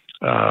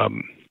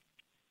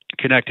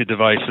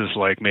devices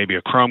like maybe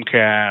a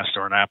Chromecast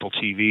or an Apple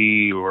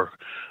TV or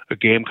a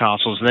game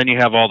consoles. And then you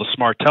have all the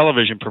smart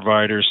television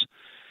providers,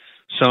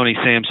 Sony,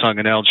 Samsung,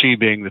 and LG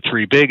being the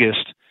 3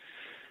 biggest,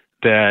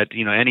 that,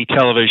 any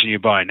television you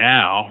buy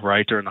now,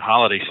 right, during the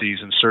holiday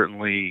season,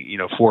 certainly,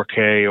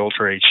 4K,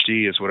 Ultra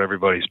HD is what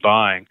everybody's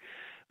buying.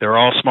 They're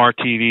all smart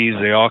TVs.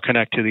 They all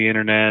connect to the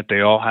internet.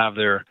 They all have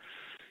their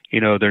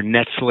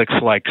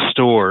Netflix-like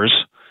stores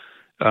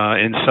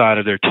inside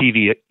of their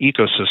TV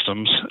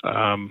ecosystems.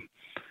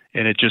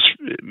 And it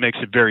makes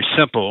it very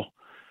simple,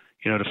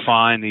 to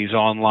find these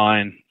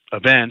online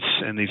events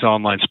and these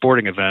online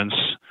sporting events,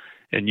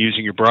 and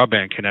using your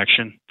broadband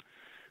connection,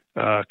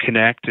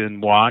 connect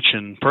and watch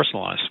and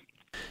personalize.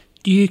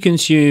 Do you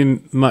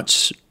consume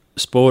much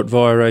sport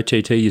via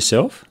OTT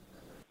yourself?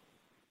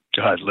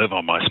 I live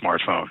on my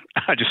smartphone.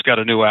 I just got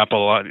a new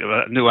Apple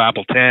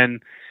 10,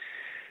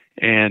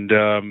 and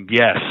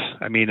yes,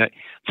 I mean,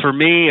 for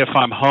me, if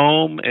I'm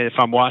home, if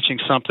I'm watching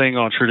something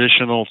on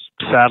traditional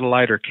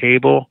satellite or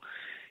cable,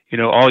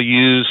 I'll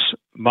use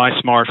my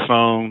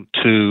smartphone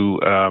to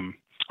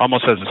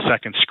almost as a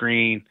second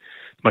screen.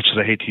 Much as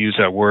I hate to use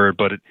that word,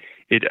 but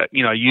I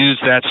use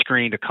that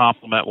screen to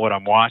complement what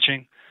I'm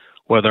watching,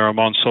 whether I'm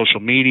on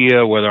social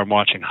media, whether I'm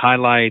watching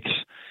highlights.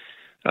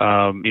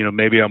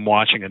 Maybe I'm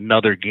watching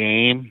another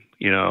game.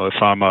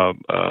 If I'm a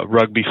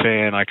rugby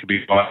fan, I could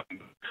be watching,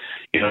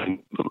 a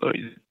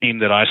team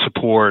that I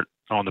support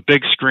on the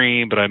big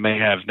screen, but I may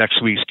have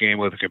next week's game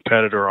with a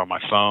competitor on my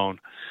phone,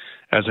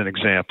 as an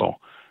example.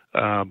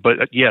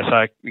 But yes,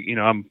 I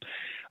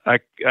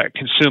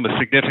consume a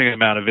significant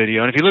amount of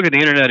video. And if you look at the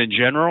internet in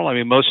general, I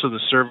mean, most of the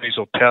surveys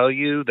will tell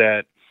you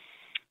that,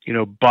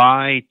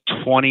 by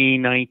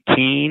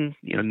 2019,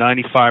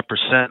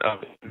 95%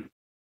 of it is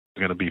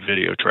going to be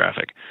video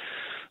traffic.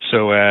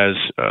 So as,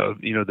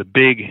 the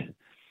big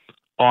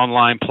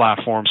online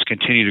platforms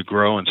continue to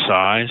grow in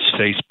size,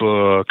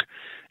 Facebook,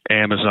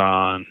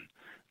 Amazon,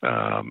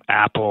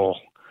 Apple,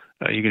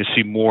 you're going to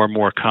see more and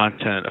more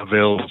content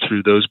available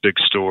through those big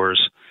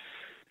stores.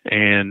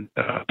 and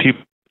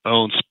people who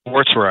own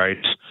sports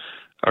rights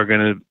are going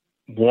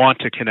to want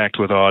to connect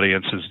with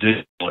audiences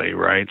digitally,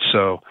 right?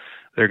 So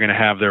they're going to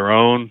have their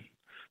own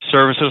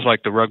services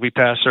like the Rugby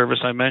Pass service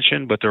I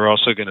mentioned, but they're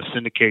also going to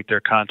syndicate their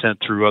content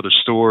through other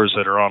stores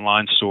that are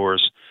online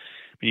stores.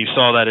 You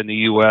saw that in the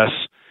U.S.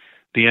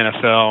 The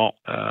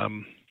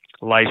NFL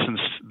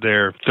licensed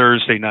their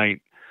Thursday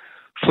night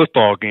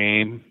football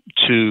game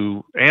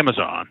to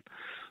Amazon.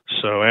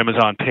 So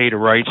Amazon paid a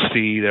rights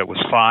fee that was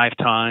 5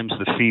 times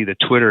the fee that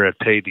Twitter had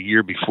paid the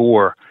year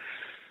before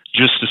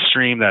just to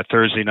stream that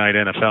Thursday night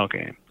NFL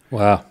game.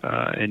 Wow.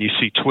 And you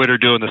see Twitter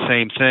doing the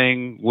same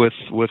thing with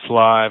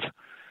live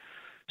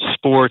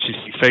sports. You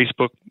see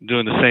Facebook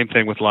doing the same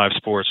thing with live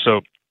sports.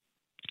 So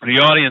the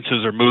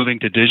audiences are moving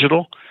to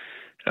digital.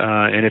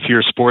 And if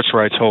you're a sports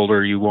rights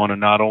holder, you want to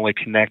not only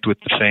connect with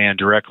the fan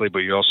directly, but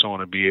you also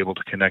want to be able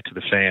to connect to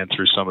the fan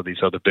through some of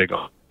these other big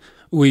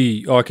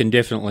I can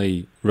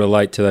definitely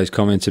relate to those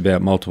comments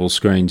about multiple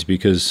screens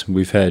because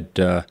we've had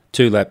 2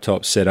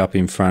 laptops set up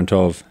in front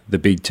of the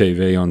big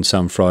TV on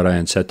some Friday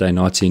and Saturday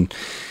nights in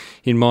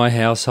my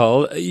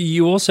household.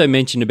 You also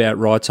mentioned about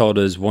rights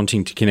holders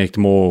wanting to connect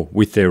more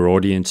with their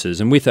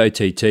audiences. And with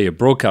OTT, a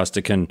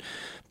broadcaster can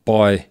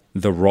buy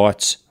the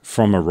rights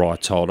from a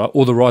rights holder,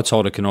 or the rights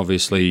holder can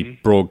obviously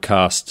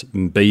broadcast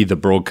and be the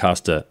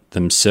broadcaster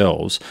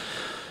themselves.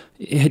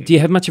 Do you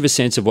have much of a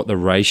sense of what the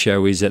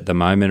ratio is at the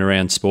moment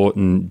around sport,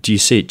 and do you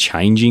see it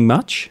changing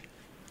much?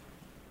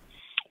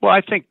 Well,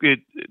 I think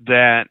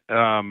that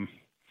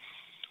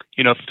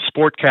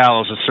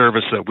SportCal is a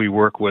service that we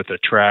work with that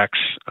tracks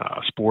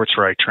sports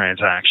right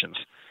transactions.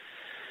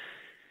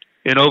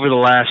 And over the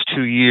last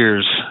 2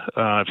 years,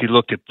 if you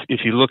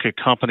look at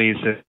companies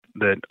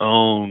that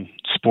own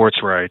sports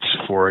rights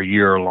for a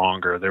year or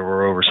longer, there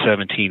were over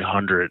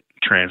 1,700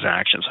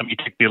 transactions. I mean,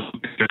 take the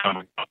Olympics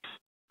coming up.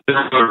 There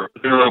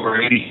are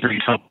over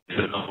 83 companies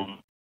that own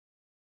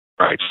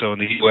rights. So in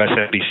the U.S.,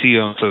 NBC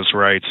owns those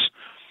rights.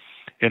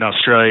 In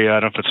Australia, I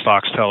don't know if it's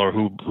Foxtel or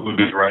who would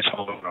be the rights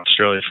holder in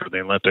Australia for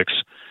the Olympics.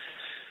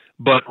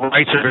 But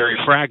rights are very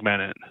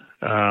fragmented,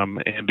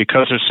 and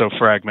because they're so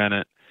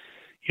fragmented,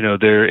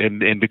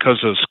 and because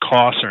those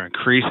costs are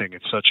increasing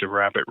at such a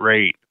rapid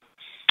rate,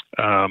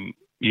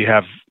 you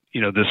have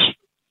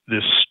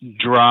this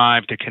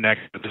drive to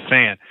connect with the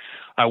fan.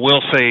 I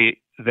will say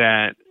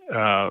that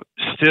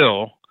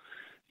still,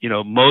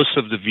 most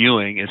of the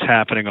viewing is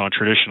happening on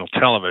traditional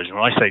television.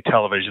 When I say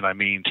television, I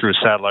mean through a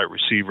satellite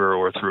receiver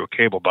or through a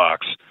cable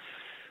box.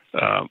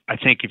 I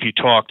think if you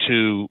talk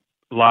to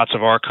lots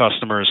of our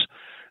customers,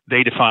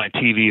 they define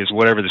TV as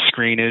whatever the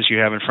screen is you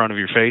have in front of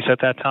your face at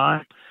that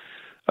time.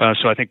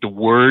 So I think the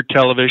word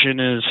television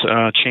is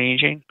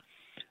changing,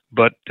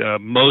 but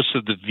most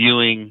of the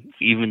viewing,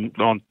 even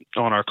on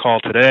our call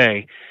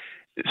today,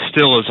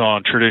 still is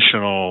on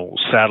traditional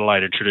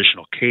satellite and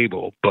traditional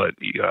cable. But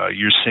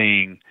you're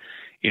seeing,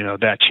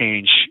 that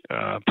change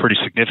pretty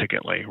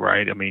significantly,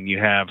 right? I mean, you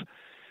have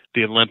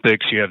the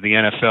Olympics, you have the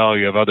NFL,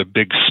 you have other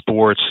big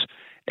sports,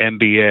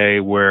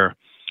 NBA, where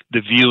the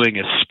viewing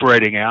is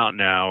spreading out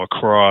now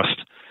across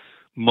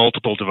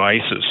multiple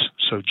devices.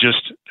 So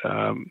just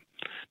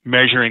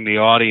measuring the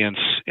audience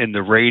in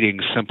the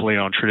ratings simply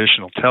on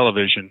traditional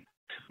television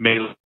may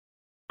look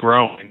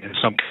growing. In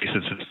some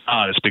cases it's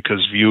not. It's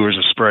because viewers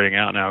are spreading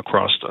out now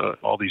across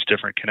all these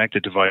different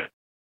connected devices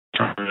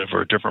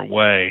or a different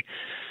way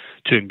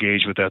to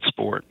engage with that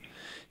sport.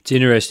 It's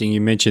interesting.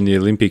 You mentioned the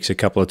Olympics a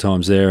couple of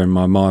times there, and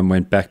my mind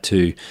went back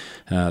to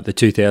the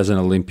 2000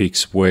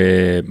 Olympics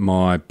where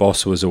my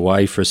boss was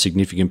away for a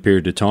significant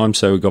period of time.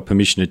 So we got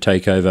permission to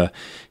take over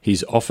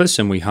his office,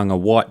 and we hung a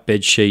white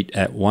bed sheet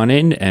at one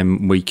end,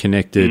 and we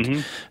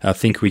connected, I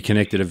think we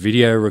connected a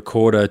video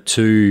recorder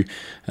to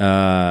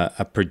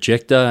a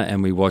projector,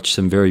 and we watched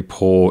some very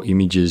poor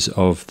images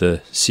of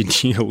the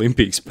Sydney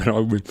Olympics. But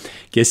I'm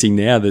guessing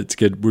now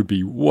that it would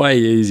be way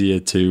easier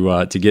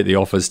to get the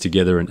office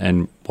together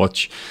and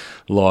watch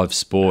live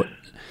sport.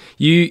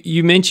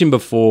 You mentioned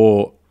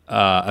before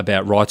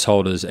about rights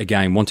holders,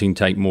 again, wanting to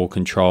take more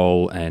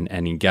control and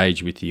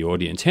engage with the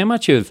audience. How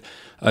much of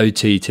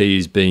OTT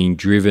is being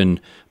driven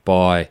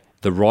by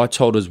the rights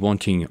holders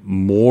wanting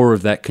more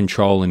of that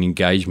control and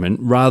engagement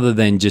rather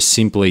than just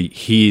simply,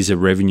 here's a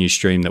revenue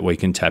stream that we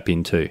can tap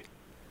into?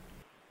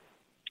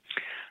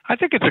 I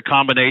think it's a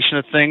combination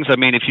of things. I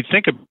mean, if you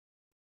think of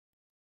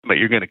what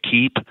you're going to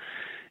keep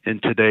in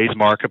today's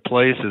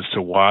marketplace is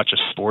to watch a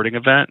sporting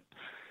event,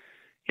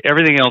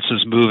 everything else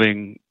is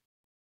moving.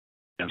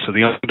 And so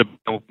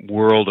the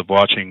world of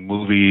watching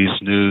movies,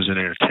 news, and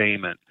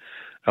entertainment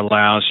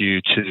allows you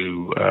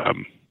to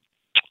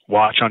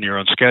watch on your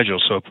own schedule.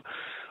 So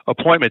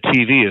appointment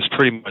TV is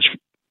pretty much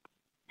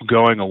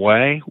going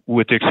away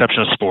with the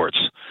exception of sports.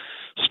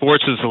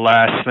 Sports is the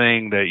last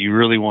thing that you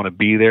really want to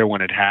be there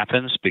when it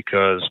happens,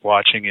 because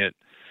watching it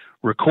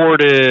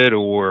recorded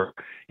or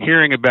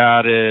hearing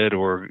about it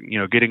or,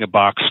 getting a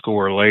box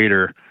score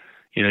later,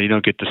 you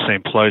don't get the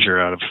same pleasure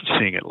out of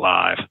seeing it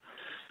live.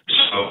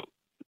 So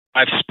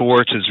live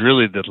sports is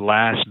really the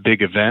last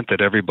big event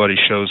that everybody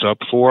shows up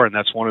for, and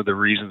that's one of the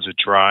reasons it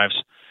drives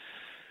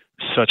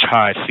such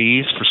high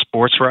fees for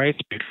sports rights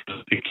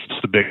because it's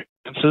the big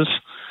audiences.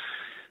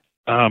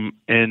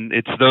 And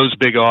it's those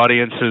big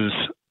audiences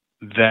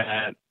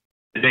that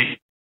they,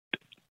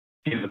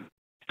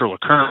 natural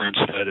occurrence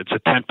that it's a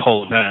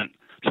tentpole event,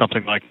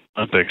 something like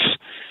Olympics,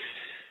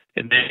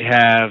 and they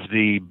have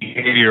the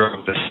behavior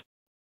of this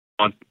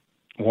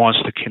wants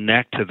to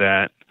connect to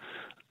that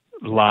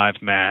live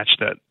match,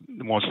 that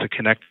wants to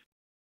connect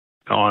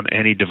on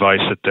any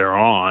device that they're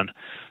on.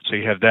 So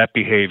you have that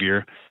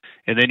behavior,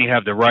 and then you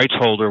have the rights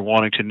holder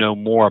wanting to know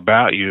more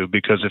about you,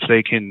 because if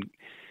they can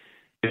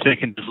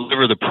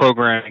deliver the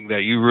programming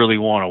that you really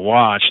want to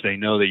watch, they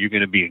know that you're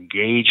going to be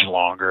engaged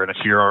longer. And if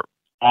you're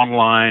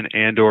online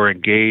and or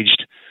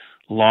engaged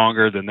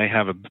longer, then they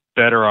have a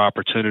better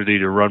opportunity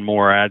to run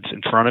more ads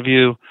in front of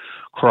you,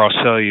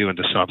 cross-sell you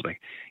into something.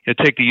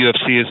 Take the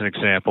UFC as an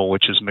example,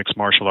 which is mixed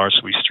martial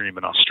arts we stream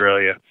in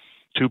Australia.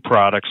 2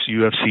 products,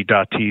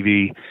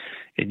 UFC.tv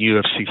and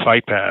UFC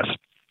Fight Pass.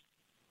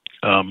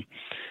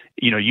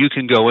 You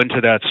can go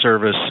into that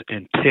service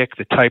and pick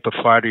the type of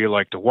fighter you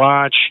like to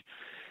watch.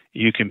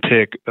 You can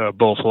pick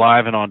both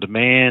live and on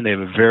demand. They have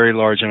a very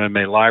large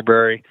MMA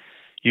library.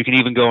 You can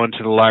even go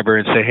into the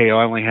library and say, hey,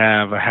 I only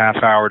have a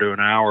half hour to an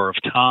hour of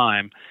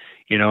time,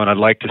 and I'd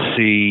like to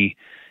see,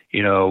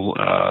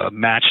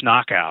 match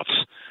knockouts,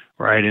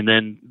 right? And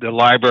then the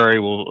library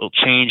will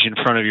change in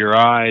front of your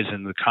eyes,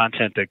 and the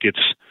content that gets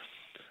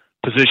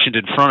positioned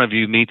in front of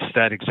you meets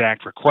that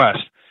exact request.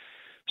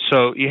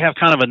 So you have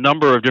kind of a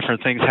number of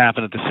different things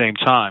happen at the same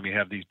time. You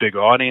have these big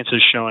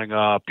audiences showing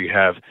up. You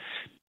have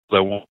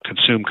that won't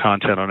consume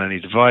content on any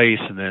device,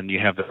 and then you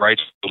have the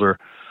rights holder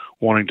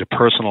wanting to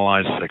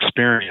personalize that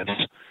experience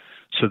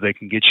so they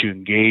can get you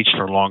engaged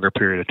for a longer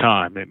period of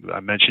time. I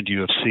mentioned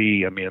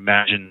UFC. I mean,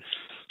 imagine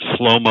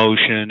slow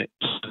motion,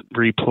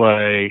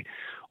 replay,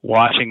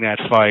 watching that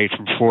fight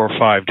from 4 or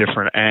 5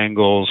 different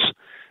angles,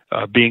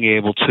 being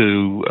able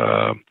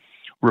to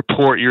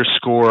report your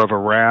score of a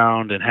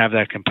round and have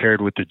that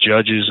compared with the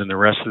judges and the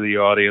rest of the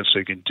audience, so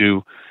you can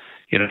do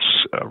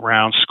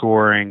round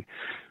scoring,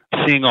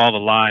 seeing all the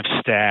live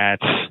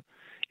stats,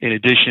 in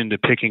addition to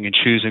picking and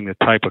choosing the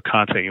type of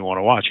content you want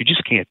to watch. You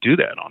just can't do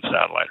that on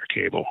satellite or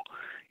cable,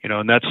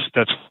 and that's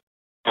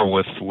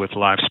with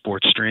live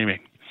sports streaming.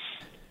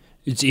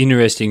 It's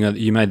interesting that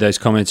you made those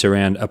comments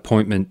around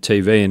appointment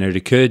TV, and it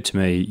occurred to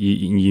me,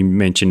 you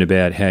mentioned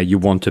about how you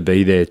want to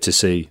be there to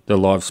see the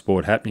live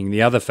sport happening.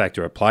 The other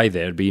factor at play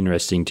there, it'd be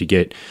interesting to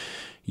get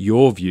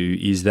your view,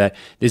 is that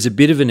there's a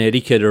bit of an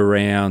etiquette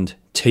around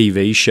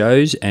TV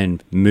shows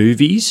and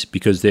movies,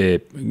 because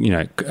they're,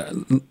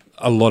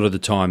 a lot of the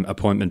time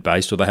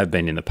appointment-based, or they have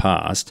been in the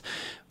past,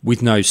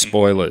 with no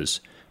spoilers.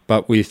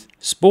 But with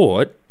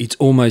sport, it's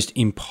almost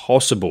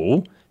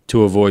impossible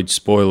to avoid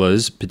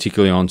spoilers,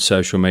 particularly on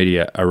social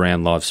media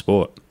around live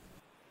sport.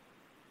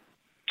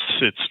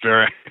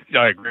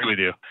 I agree with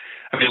you.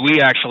 I mean, we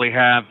actually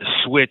have a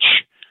switch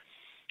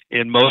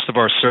in most of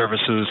our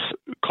services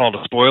called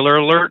a spoiler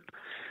alert,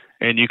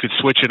 and you could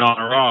switch it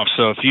on or off.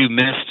 So if you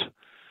missed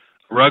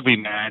a rugby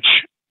match,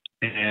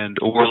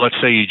 or let's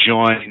say you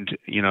joined,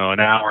 an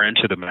hour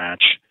into the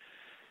match,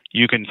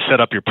 you can set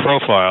up your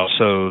profile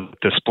so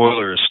the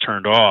spoiler is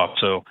turned off.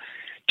 So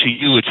to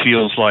you, it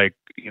feels like,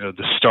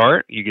 the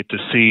start. You get to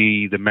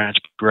see the match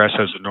progress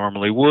as it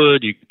normally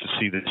would. You get to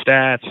see the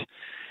stats.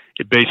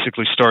 It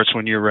basically starts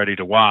when you're ready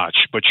to watch.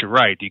 But you're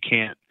right. You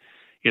can't,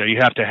 you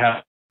have to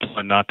have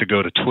one not to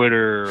go to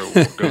Twitter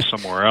or go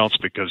somewhere else,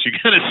 because you're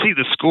going to see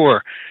the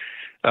score.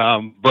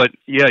 But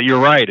yeah,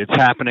 you're right. It's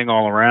happening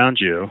all around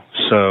you.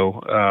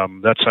 So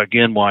that's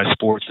again why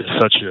sports is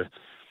such a,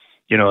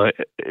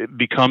 it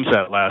becomes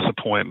that last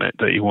appointment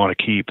that you want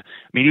to keep.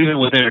 I mean, even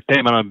with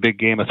entertainment, I'm a big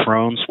Game of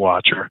Thrones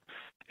watcher,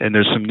 and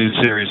there's some new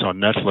series on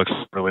Netflix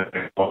really.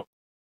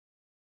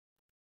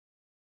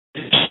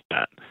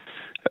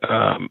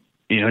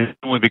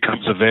 When it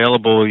becomes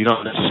available, you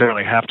don't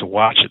necessarily have to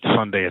watch it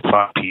Sunday at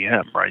 5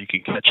 p.m., right? You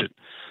can catch it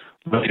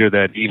later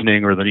that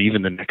evening or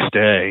even the next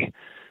day.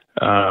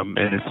 And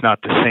it's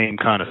not the same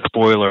kind of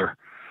spoiler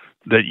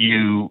that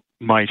you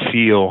might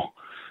feel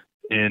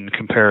in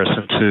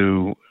comparison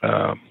to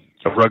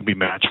a rugby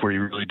match where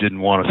you really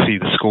didn't want to see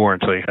the score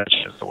until you had a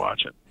chance to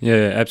watch it.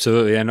 Yeah,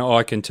 absolutely. And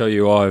I can tell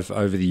you, I've,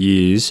 over the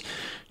years,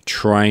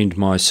 trained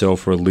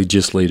myself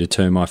religiously to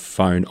turn my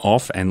phone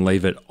off and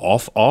leave it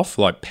off,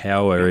 like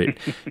power it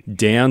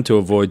down to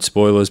avoid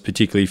spoilers,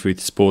 particularly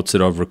with sports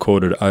that I've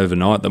recorded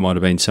overnight that might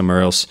have been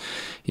somewhere else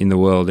in the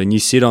world. And you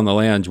sit on the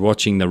lounge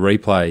watching the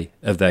replay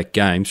of that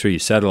game through your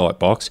satellite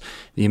box,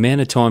 the amount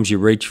of times you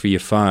reach for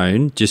your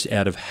phone just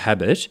out of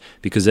habit,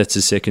 because that's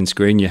the second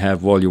screen you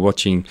have while you're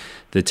watching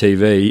the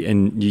TV,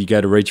 and you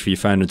go to reach for your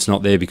phone, it's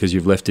not there because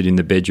you've left it in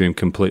the bedroom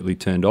completely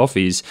turned off,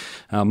 is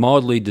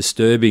mildly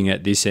disturbing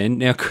at this end.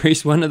 Now,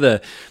 Chris, one of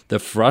the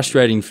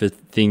frustrating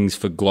things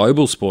for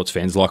global sports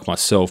fans like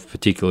myself,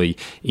 particularly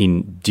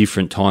in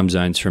different time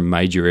zones from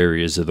major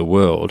areas of the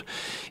world,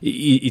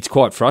 it's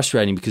quite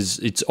frustrating because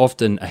it's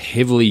often a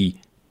heavily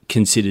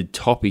considered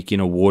topic in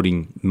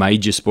awarding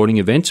major sporting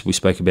events. We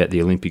spoke about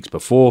the Olympics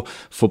before,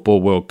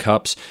 Football World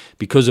Cups,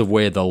 because of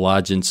where the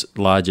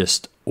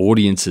largest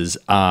audiences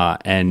are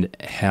and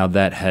how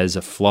that has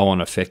a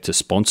flow-on effect to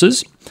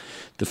sponsors.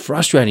 The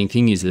frustrating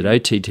thing is that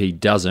OTT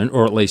doesn't,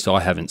 or at least I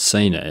haven't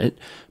seen it,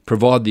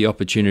 provide the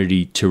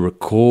opportunity to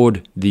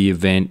record the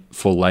event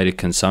for later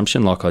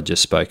consumption, like I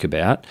just spoke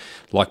about,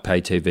 like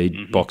pay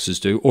TV boxes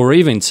do, or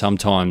even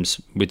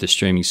sometimes with the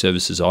streaming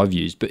services I've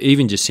used, but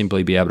even just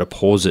simply be able to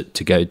pause it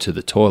to go to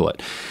the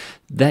toilet.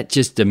 That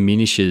just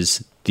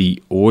diminishes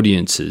the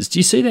audiences. Do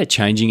you see that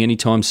changing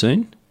anytime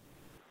soon?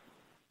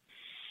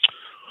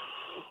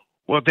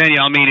 Well,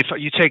 Daniel, I mean, if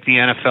you take the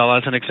NFL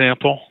as an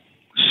example,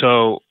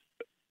 so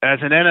as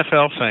an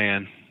NFL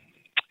fan,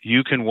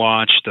 you can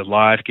watch the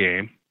live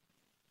game.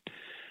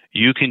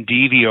 You can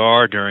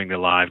DVR during the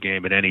live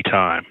game at any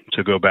time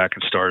to go back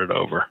and start it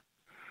over.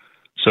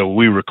 So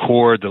we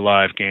record the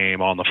live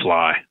game on the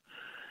fly.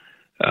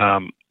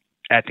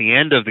 At the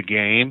end of the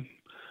game,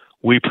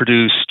 we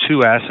produce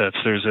two assets.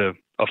 There's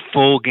a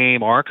full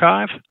game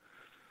archive,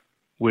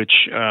 which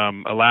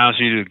allows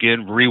you to,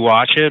 again,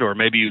 rewatch it, or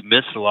maybe you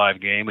missed the live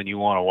game and you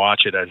want to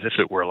watch it as if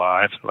it were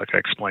live, like I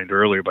explained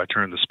earlier by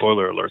turning the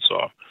spoiler alerts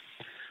off.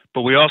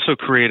 But we also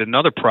create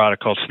another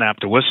product called Snap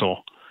to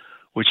Whistle,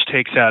 which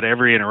takes out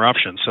every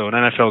interruption. So an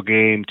NFL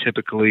game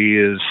typically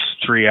is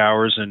 3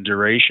 hours in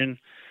duration,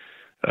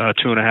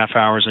 2.5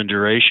 hours in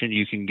duration.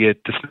 You can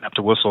get the Snap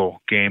to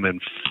Whistle game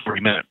in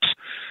 40 minutes.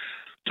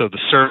 So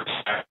the service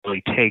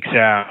actually takes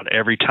out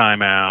every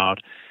timeout,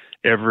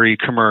 every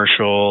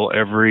commercial,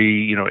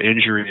 every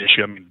injury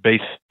issue. I mean,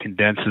 basically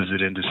condenses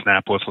it into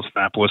snap,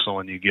 whistle,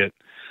 and you get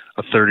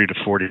a 30 to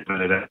 40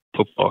 minute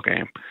football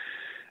game.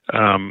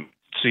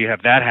 So you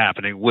have that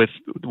happening.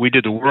 We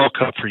did the World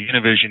Cup for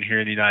Univision here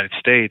in the United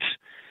States,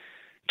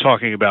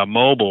 talking about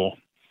mobile.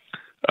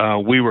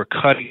 We were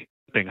cutting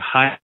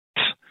highlights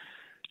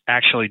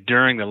actually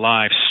during the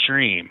live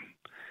stream.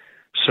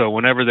 So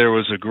whenever there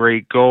was a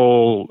great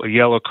goal, a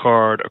yellow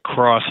card, a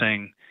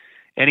crossing,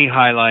 any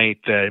highlight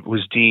that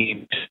was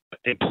deemed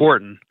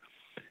important,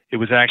 it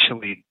was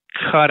actually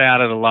cut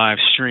out of the live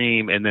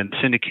stream and then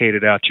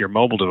syndicated out to your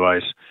mobile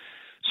device.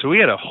 So we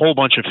had a whole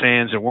bunch of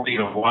fans that weren't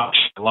even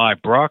watching the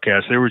live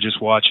broadcast. They were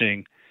just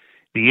watching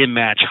the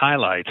in-match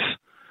highlights,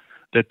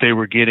 that they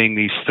were getting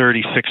these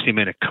 30,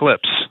 60-minute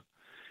clips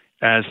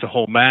as the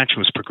whole match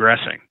was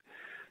progressing.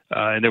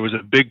 And there was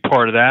a big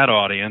part of that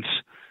audience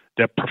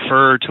that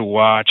preferred to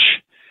watch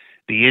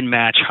the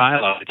in-match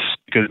highlights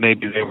because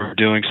maybe they were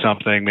doing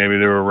something, maybe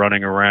they were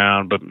running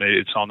around, but maybe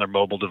it's on their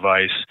mobile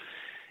device.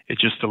 It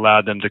just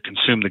allowed them to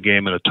consume the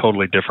game in a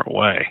totally different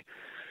way.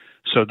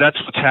 So that's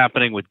what's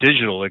happening with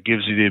digital. It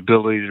gives you the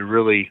ability to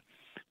really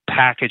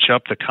package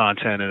up the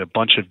content in a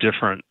bunch of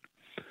different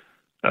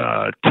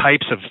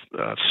types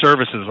of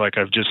services like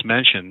I've just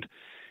mentioned,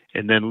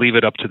 and then leave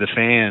it up to the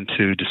fan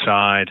to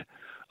decide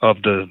of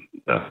the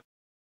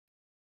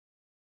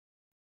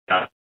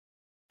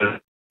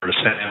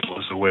sample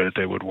is the way that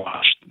they would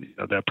watch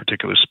that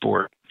particular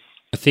sport.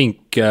 I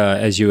think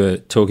as you were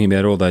talking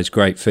about all those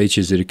great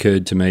features, it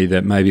occurred to me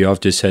that maybe I've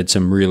just had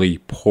some really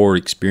poor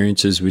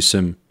experiences with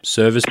some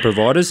service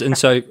providers. And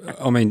so,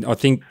 I mean, I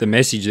think the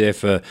message there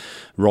for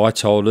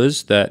rights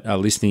holders that are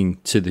listening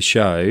to the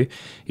show,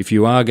 if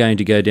you are going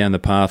to go down the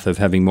path of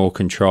having more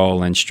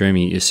control and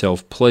streaming it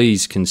yourself,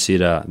 please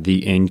consider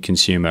the end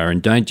consumer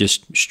and don't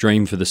just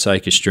stream for the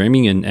sake of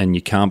streaming and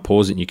you can't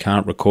pause it and you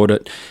can't record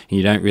it and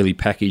you don't really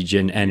package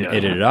and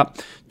edit it up.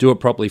 Do it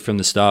properly from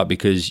the start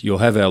because you'll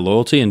have our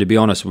loyalty, and to be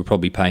honest, we'll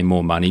probably pay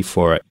more money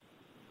for it.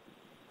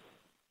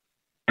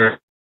 Sure.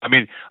 I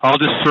mean, I'll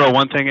just throw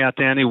one thing out,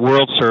 Danny.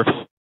 World Surf,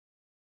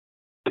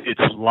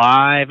 it's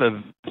live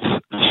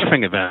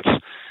surfing events.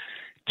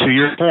 To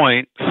your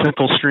point,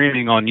 simple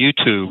streaming on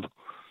YouTube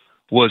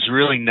was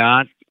really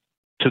not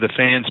to the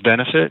fans'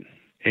 benefit.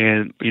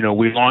 And,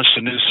 we launched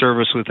a new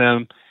service with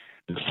them.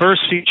 The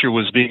first feature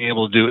was being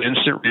able to do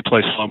instant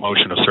replay slow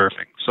motion of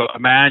surfing. So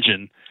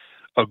imagine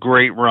a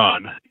great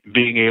run,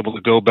 being able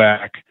to go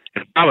back,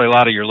 and probably a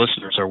lot of your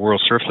listeners are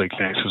World Surf League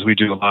fans because we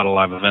do a lot of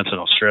live events in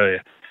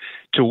Australia,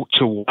 to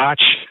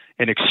watch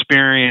and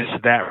experience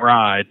that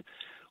ride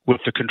with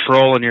the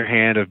control in your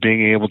hand of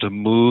being able to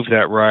move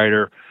that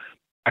rider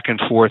back and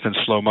forth in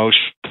slow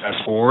motion,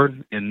 fast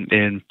forward, and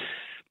doing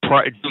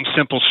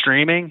simple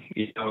streaming.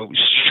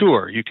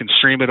 Sure, you can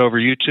stream it over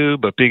YouTube,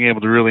 but being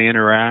able to really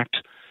interact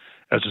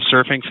as a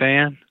surfing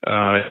fan,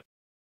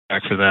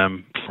 back for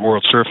them, for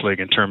World Surf League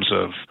in terms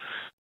of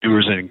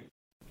viewers and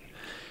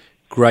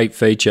great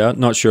feature.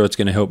 Not sure it's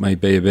going to help me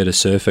be a better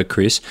surfer,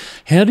 Chris.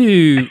 How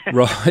do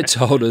rights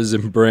holders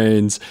and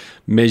brands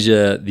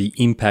measure the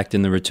impact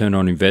and the return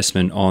on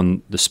investment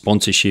on the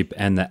sponsorship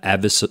and the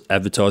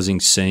advertising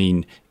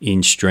scene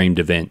in streamed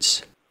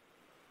events?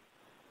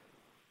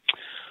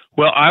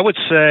 Well, I would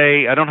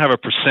say I don't have a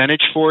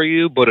percentage for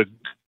you, but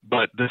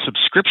the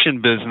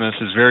subscription business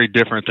is very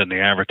different than the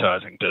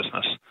advertising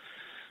business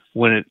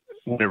when it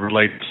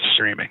relates to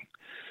streaming.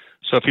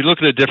 So if you look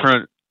at the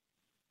different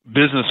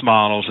business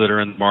models that are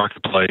in the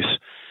marketplace,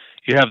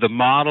 you have the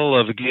model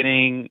of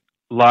getting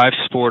live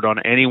sport on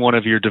any one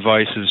of your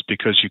devices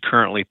because you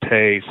currently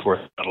pay for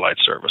a satellite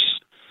service.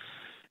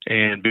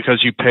 And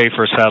because you pay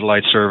for a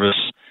satellite service,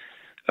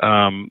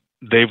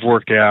 they've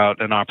worked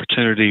out an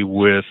opportunity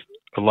with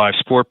a live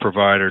sport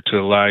provider to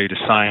allow you to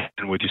sign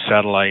in with your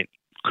satellite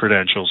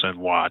credentials and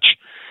watch.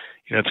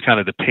 It's kind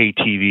of the pay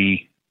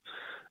TV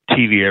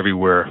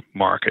everywhere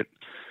market.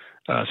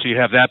 So you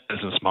have that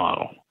business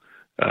model.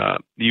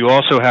 You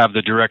also have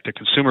the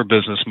direct-to-consumer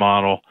business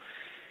model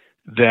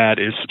that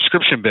is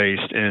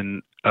subscription-based,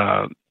 and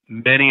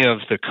many of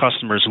the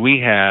customers we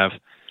have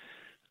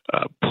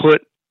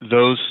put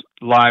those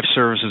live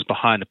services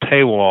behind a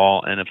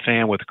paywall, and a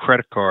fan with a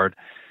credit card,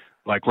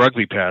 like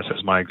Rugby Pass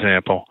as my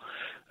example,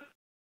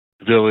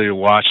 the ability to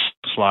watch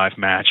live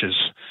matches,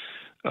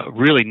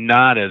 really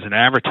not as an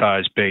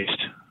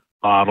advertised-based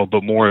model,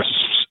 but more as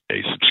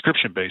a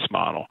subscription-based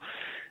model.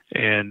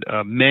 And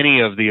many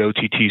of the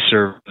OTT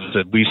services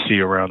that we see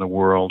around the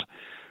world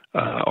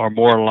are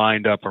more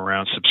lined up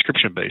around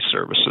subscription-based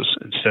services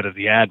instead of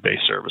the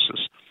ad-based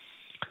services.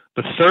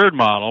 The third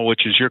model,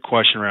 which is your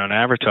question around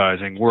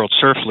advertising, World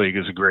Surf League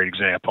is a great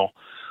example,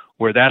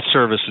 where that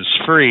service is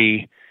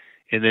free,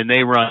 and then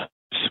they run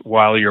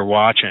while you're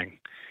watching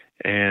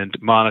and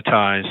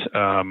monetize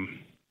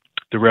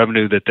the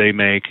revenue that they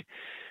make.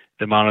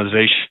 The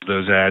monetization of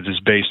those ads is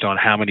based on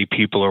how many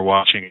people are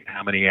watching and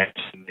how many ads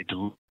they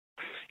do,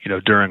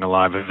 during a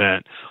live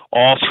event.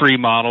 All three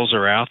models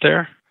are out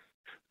there.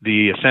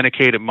 The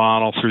authenticated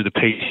model through the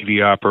pay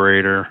TV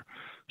operator,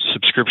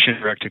 subscription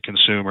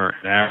direct-to-consumer,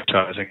 and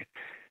advertising.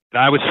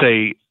 And I would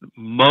say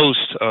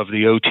most of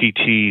the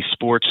OTT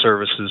sports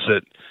services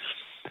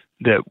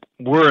that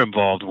we're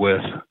involved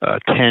with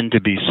tend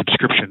to be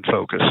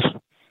subscription-focused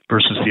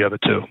versus the other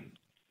two.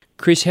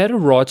 Chris, how do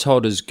rights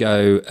holders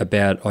go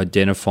about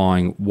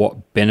identifying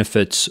what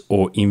benefits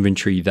or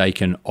inventory they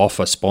can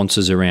offer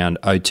sponsors around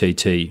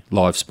OTT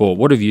live sport?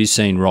 What have you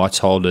seen rights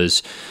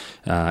holders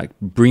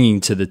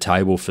bringing to the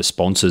table for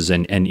sponsors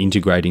and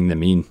integrating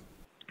them in?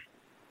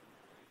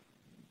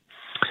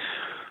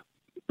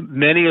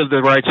 Many of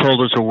the rights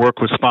holders will work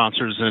with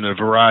sponsors in a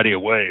variety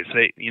of ways.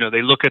 They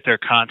look at their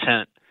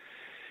content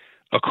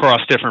across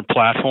different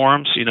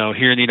platforms.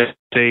 Here in the United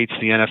States,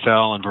 the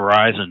NFL and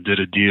Verizon did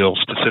a deal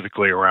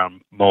specifically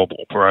around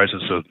mobile.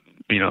 Verizon's a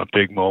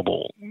big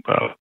mobile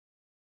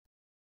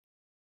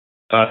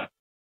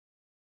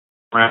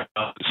around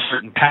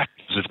certain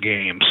packages of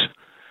games.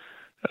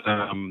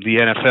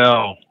 The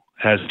NFL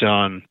has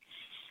done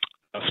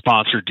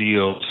sponsor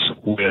deals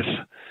with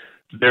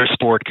their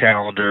sport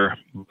calendar,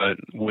 but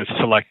with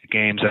selected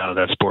games out of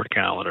that sport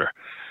calendar.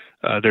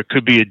 There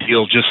could be a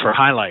deal just for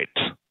highlights,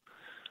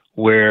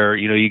 where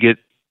you get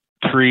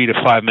 3 to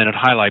 5 minute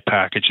highlight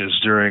packages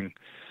during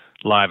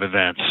live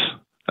events.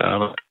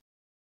 The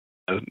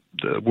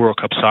World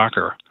Cup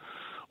soccer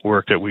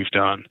work that we've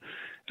done,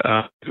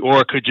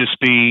 or it could just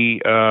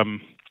be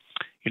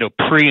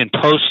pre and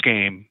post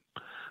game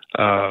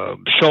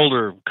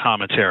shoulder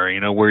commentary.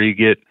 Where you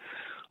get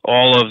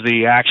all of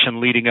the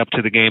action leading up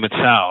to the game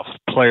itself,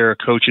 player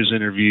coaches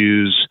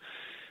interviews,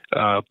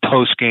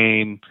 post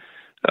game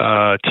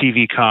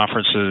TV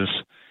conferences.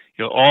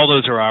 All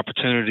those are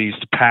opportunities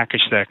to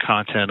package that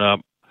content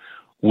up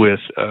with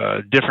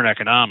different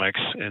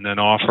economics and then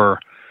offer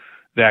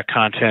that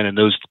content and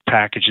those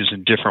packages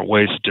in different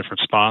ways to different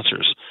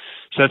sponsors.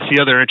 So that's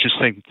the other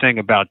interesting thing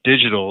about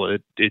digital.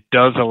 It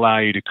does allow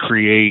you to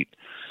create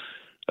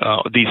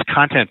these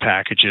content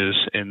packages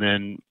and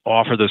then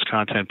offer those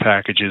content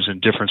packages in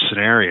different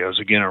scenarios,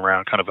 again,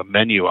 around kind of a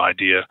menu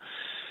idea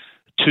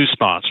to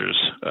sponsors.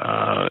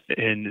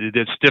 And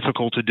it's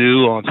difficult to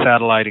do on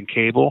satellite and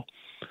cable.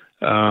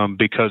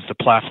 Because the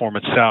platform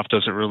itself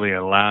doesn't really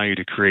allow you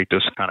to create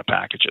those kind of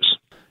packages.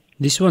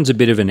 This one's a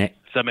bit of an... Does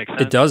that make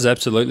sense? It does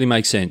absolutely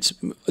make sense.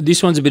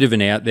 This one's a bit of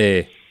an out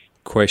there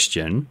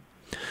question.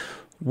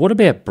 What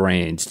about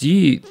brands? Do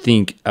you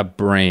think a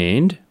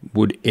brand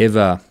would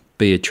ever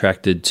be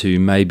attracted to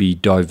maybe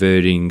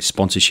diverting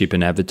sponsorship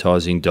and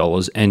advertising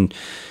dollars and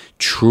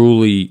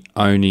truly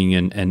owning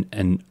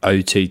an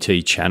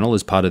OTT channel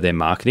as part of their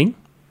marketing?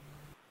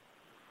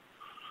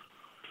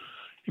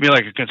 You mean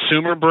like a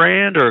consumer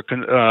brand, or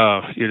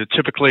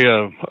typically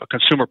a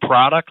consumer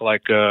product,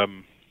 like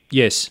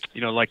yes,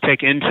 like take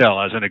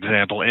Intel as an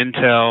example.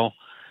 Intel,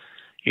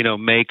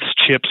 makes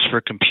chips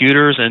for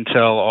computers.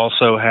 Intel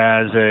also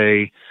has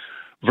a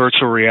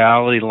virtual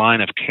reality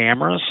line of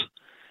cameras,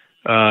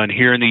 and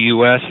here in the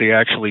U.S., they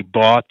actually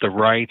bought the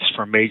rights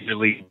from Major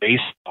League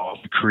Baseball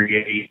to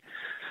create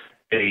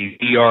a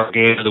VR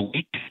game of the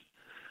week.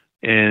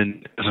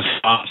 And as a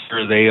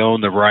sponsor, they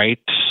own the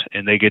rights,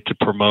 and they get to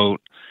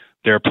promote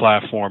their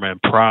platform and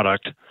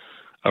product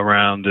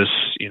around this,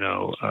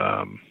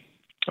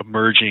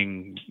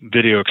 emerging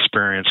video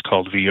experience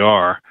called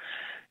VR.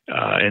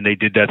 And they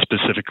did that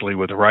specifically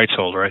with the rights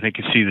holder. I think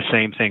you see the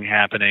same thing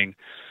happening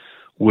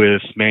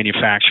with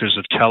manufacturers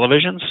of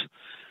televisions.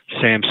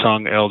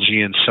 Samsung,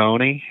 LG, and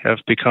Sony have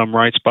become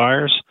rights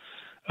buyers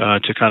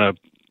to kind of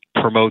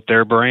promote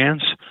their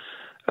brands.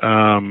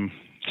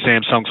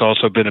 Samsung's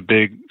also been a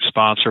big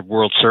sponsor of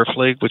World Surf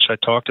League, which I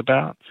talked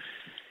about.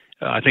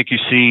 I think you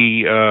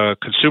see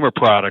consumer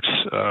products,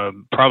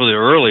 probably the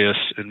earliest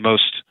and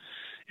most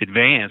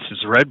advanced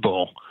is Red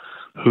Bull,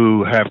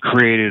 who have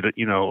created,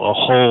 a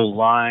whole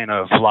line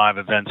of live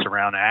events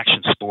around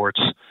action sports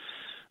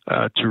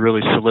to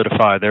really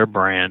solidify their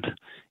brand.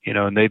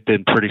 And they've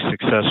been pretty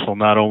successful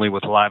not only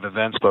with live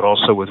events, but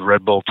also with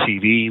Red Bull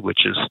TV,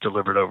 which is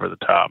delivered over the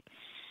top.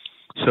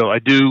 So I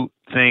do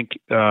think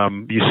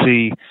you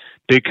see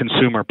big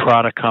consumer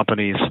product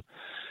companies,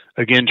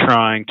 again,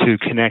 trying to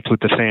connect with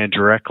the fan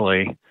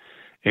directly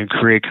and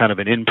create kind of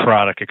an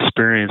in-product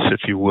experience,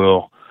 if you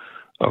will,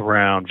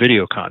 around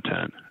video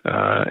content.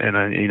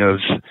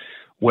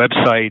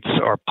 Websites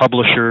are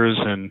publishers,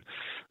 and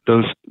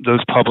those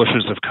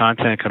publishers of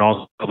content can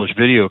also publish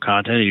video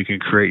content, and you can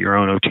create your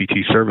own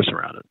OTT service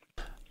around it.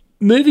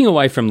 Moving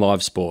away from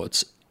live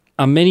sports,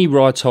 are many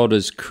rights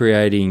holders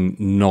creating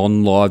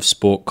non-live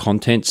sport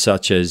content,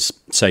 such as,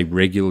 say,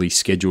 regularly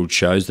scheduled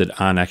shows that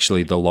aren't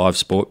actually the live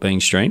sport being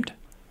streamed?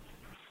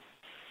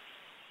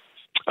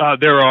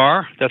 There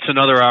are. That's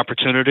another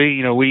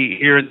opportunity. We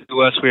here in the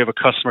U.S., we have a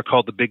customer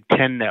called the Big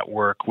Ten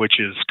Network, which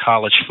is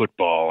college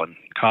football, and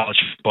college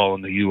football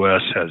in the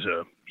U.S. has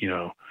a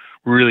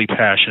really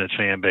passionate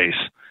fan base.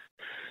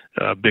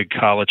 Big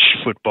college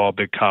football,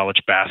 big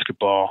college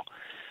basketball,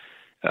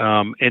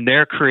 and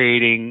they're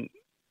creating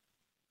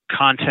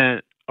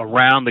content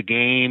around the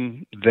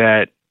game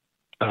that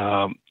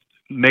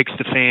makes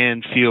the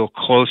fan feel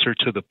closer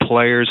to the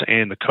players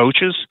and the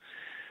coaches.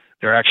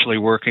 They're actually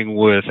working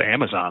with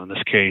Amazon in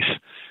this case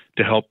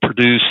to help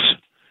produce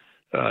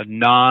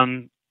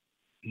non-game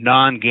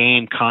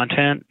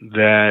content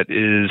that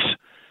is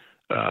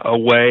a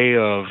way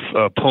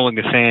of pulling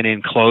the fan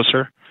in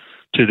closer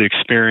to the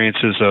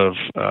experiences of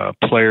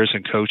players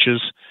and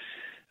coaches.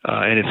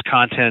 And it's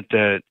content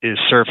that is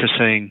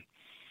surfacing,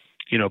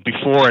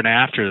 before and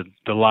after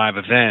the live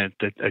event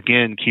that,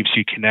 again, keeps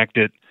you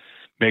connected,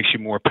 makes you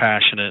more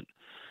passionate,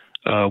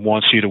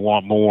 wants you to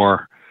want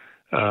more.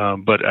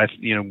 But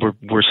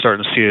we're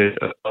starting to see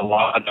a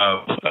lot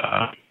of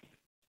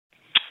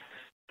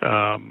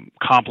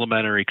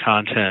complementary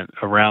content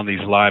around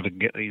these live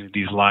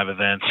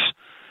events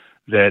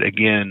that,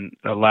 again,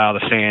 allow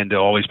the fan to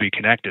always be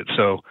connected.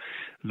 So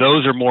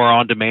those are more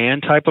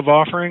on-demand type of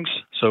offerings.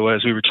 So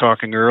as we were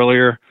talking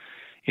earlier,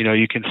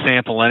 you can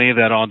sample any of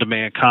that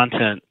on-demand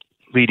content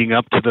leading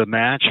up to the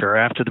match or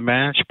after the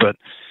match. But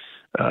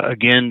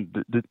again,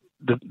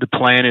 the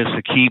plan is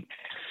to keep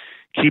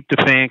the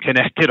fan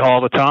connected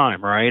all the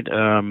time, right?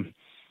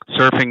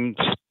 Surfing's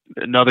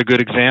another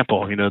good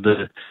example.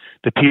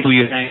 The people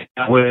you hang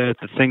out with,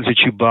 the things that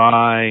you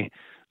buy,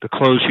 the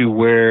clothes you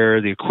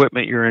wear, the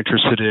equipment you're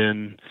interested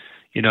in.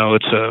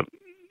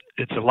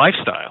 It's a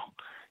lifestyle,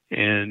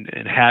 and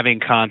having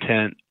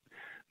content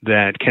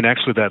that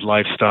connects with that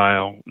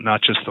lifestyle,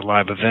 not just the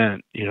live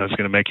event, is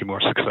going to make you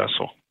more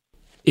successful.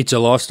 It's a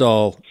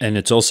lifestyle, and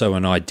it's also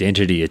an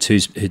identity. It's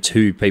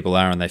who people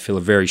are, and they feel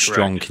a very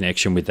strong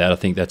connection with that. I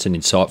think that's an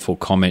insightful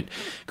comment.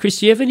 Chris,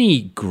 do you have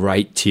any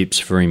great tips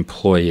for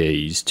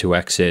employees to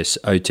access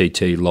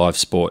OTT live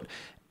sport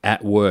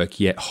at work,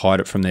 yet hide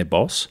it from their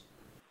boss?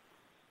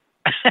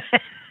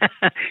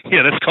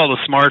 Yeah, that's called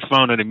a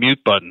smartphone and a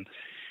mute button.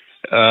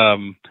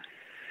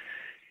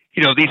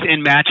 These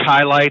in-match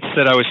highlights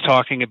that I was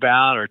talking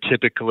about are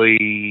typically,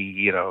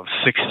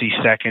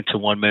 60-second to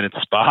 1-minute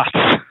spots.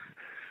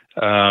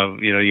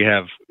 You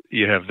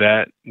have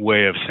that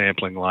way of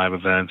sampling live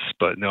events,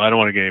 but no, I don't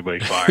want to get anybody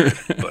fired.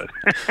 But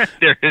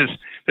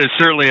there's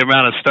certainly an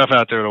amount of stuff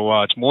out there to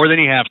watch, more than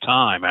you have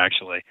time,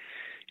 actually.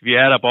 If you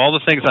add up all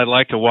the things I'd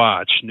like to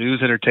watch,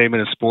 news,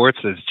 entertainment, and sports,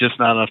 there's just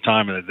not enough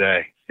time in the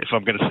day if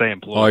I'm going to stay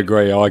employed. I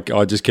agree.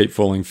 I just keep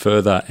falling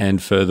further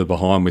and further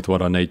behind with what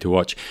I need to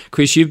watch.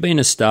 Chris, you've been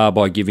a star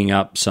by giving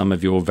up some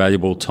of your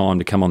valuable time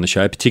to come on the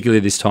show, particularly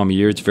this time of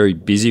year. It's very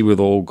busy.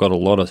 We've all got a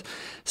lot of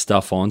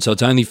stuff on, so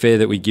it's only fair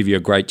that we give you a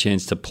great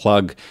chance to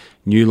plug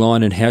New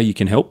Line and how you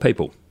can help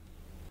people.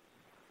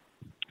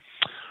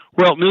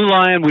 Well, New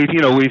Line,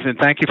 and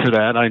thank you for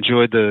that. I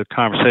enjoyed the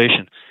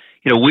conversation.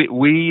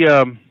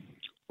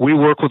 We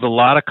work with a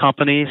lot of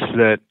companies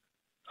that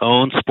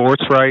own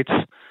sports rights.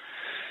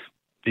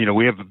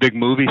 We have a big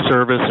movie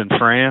service in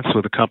France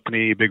with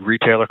a big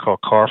retailer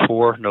called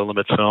Carrefour, No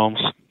Limit Films.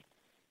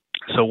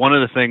 So one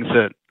of the things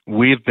that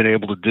we've been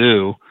able to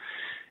do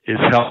is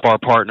help our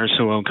partners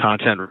who own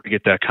content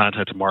get that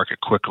content to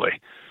market quickly.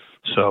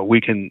 So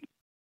we can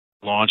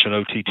launch an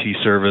OTT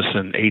service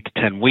in 8 to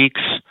 10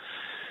 weeks.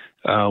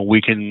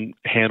 We can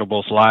handle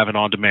both live and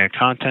on-demand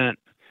content.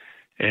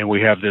 And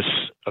we have this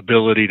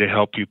ability to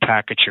help you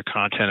package your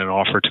content and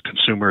offer it to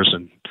consumers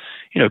in,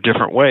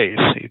 different ways.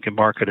 You can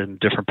market it in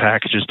different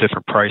packages,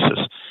 different prices.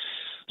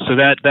 So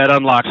that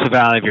unlocks the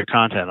value of your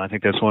content. I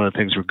think that's one of the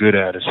things we're good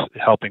at, is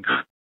helping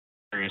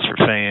experience for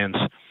fans,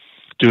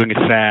 doing it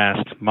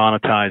fast,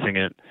 monetizing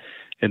it,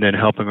 and then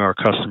helping our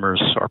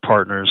customers, our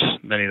partners,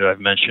 many that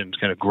I've mentioned,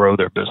 kind of grow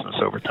their business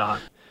over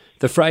time.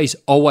 The phrase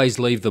always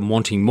leave them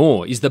wanting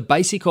more is the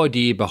basic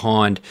idea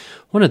behind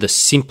one of the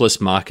simplest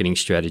marketing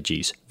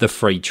strategies, the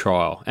free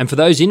trial. And for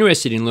those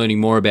interested in learning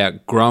more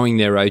about growing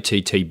their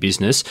OTT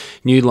business,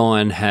 New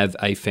Lion have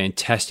a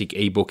fantastic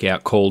ebook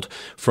out called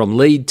From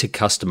Lead to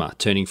Customer,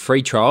 Turning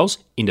Free Trials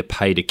into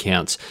Paid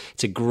Accounts.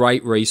 It's a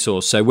great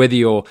resource. So whether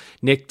you're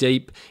neck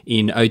deep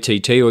in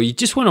OTT or you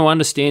just want to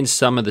understand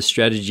some of the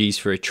strategies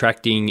for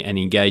attracting and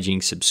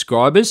engaging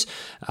subscribers,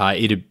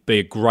 it'd be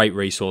a great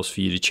resource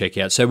for you to check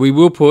out. So we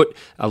will put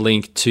a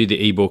link to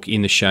the ebook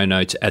in the show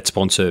notes at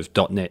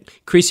sponserve.net.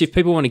 Chris, if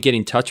people want to get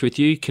in touch with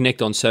you,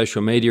 connect on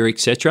social media,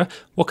 etc.,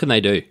 what can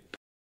they do?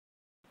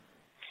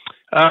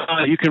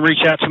 You can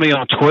reach out to me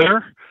on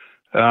Twitter.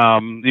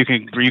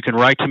 You can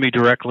write to me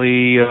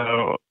directly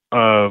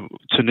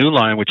to New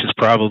Lion, which is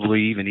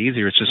probably even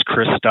easier. It's just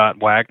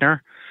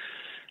chris.wagner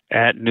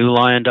at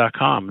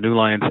newlion.com. New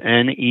Lion's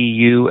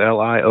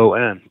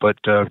Neulion. But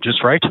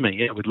just write to me.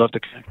 Yeah, we'd love to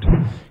connect.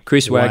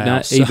 Chris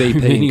Wagner,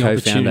 EVP and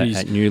co-founder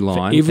at New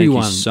Lion. Thank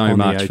you so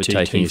much for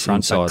taking us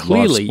inside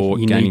live sport,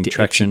 gaining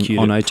traction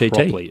on OTT,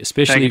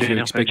 especially if you're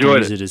expecting to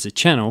use it as a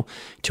channel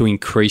to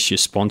increase your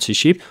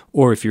sponsorship,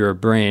 or if you're a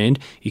brand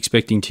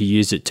expecting to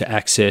use it to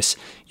access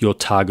your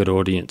target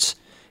audience.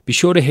 Be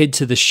sure to head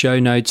to the show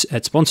notes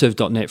at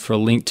sponserve.net for a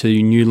link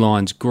to New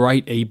Lion's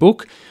great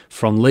ebook,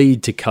 From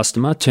Lead to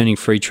Customer, Turning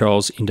Free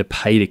Trials into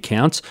Paid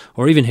Accounts,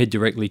 or even head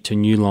directly to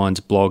New Lion's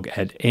blog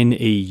at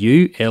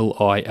neulion.com.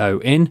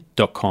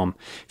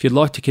 If you'd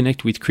like to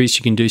connect with Chris,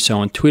 you can do so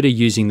on Twitter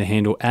using the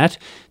handle at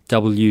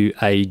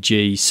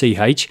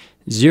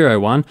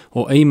WAGCH01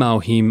 or email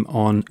him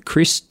on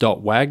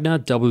chris.wagner,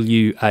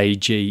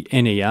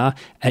 WAGNER,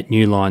 at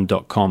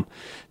newlion.com.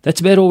 That's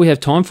about all we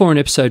have time for in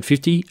episode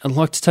 50. I'd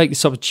like to take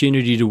this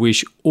opportunity to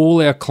wish all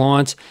our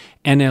clients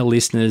and our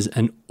listeners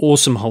an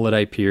awesome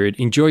holiday period.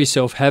 Enjoy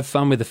yourself, have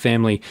fun with the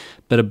family,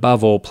 but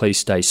above all, please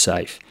stay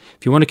safe.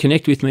 If you want to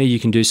connect with me, you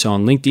can do so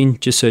on LinkedIn.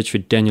 Just search for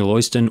Daniel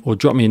Oyston or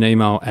drop me an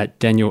email at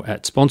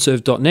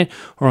daniel@sponserve.net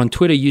or on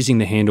Twitter using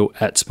the handle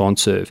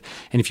 @sponserve.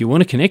 And if you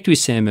want to connect with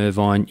Sam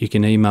Irvine, you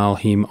can email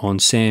him on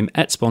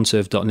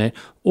sam@sponserve.net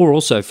or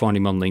also find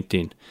him on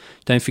LinkedIn.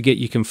 Don't forget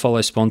you can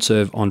follow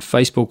Sponserve on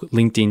Facebook,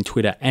 LinkedIn,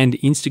 Twitter and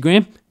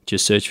Instagram.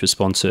 Just search for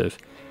Sponserve.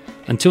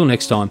 Until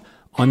next time,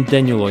 I'm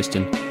Daniel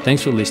Oyston.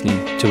 Thanks for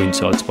listening to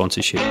Inside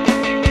Sponsorship.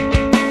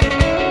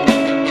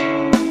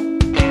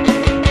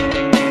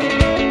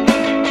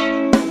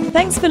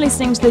 Thanks for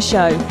listening to the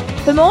show.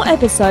 For more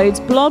episodes,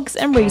 blogs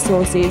and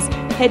resources,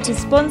 head to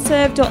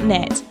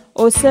sponserve.net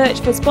or search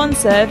for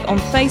Sponserve on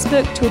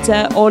Facebook,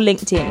 Twitter or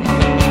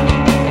LinkedIn.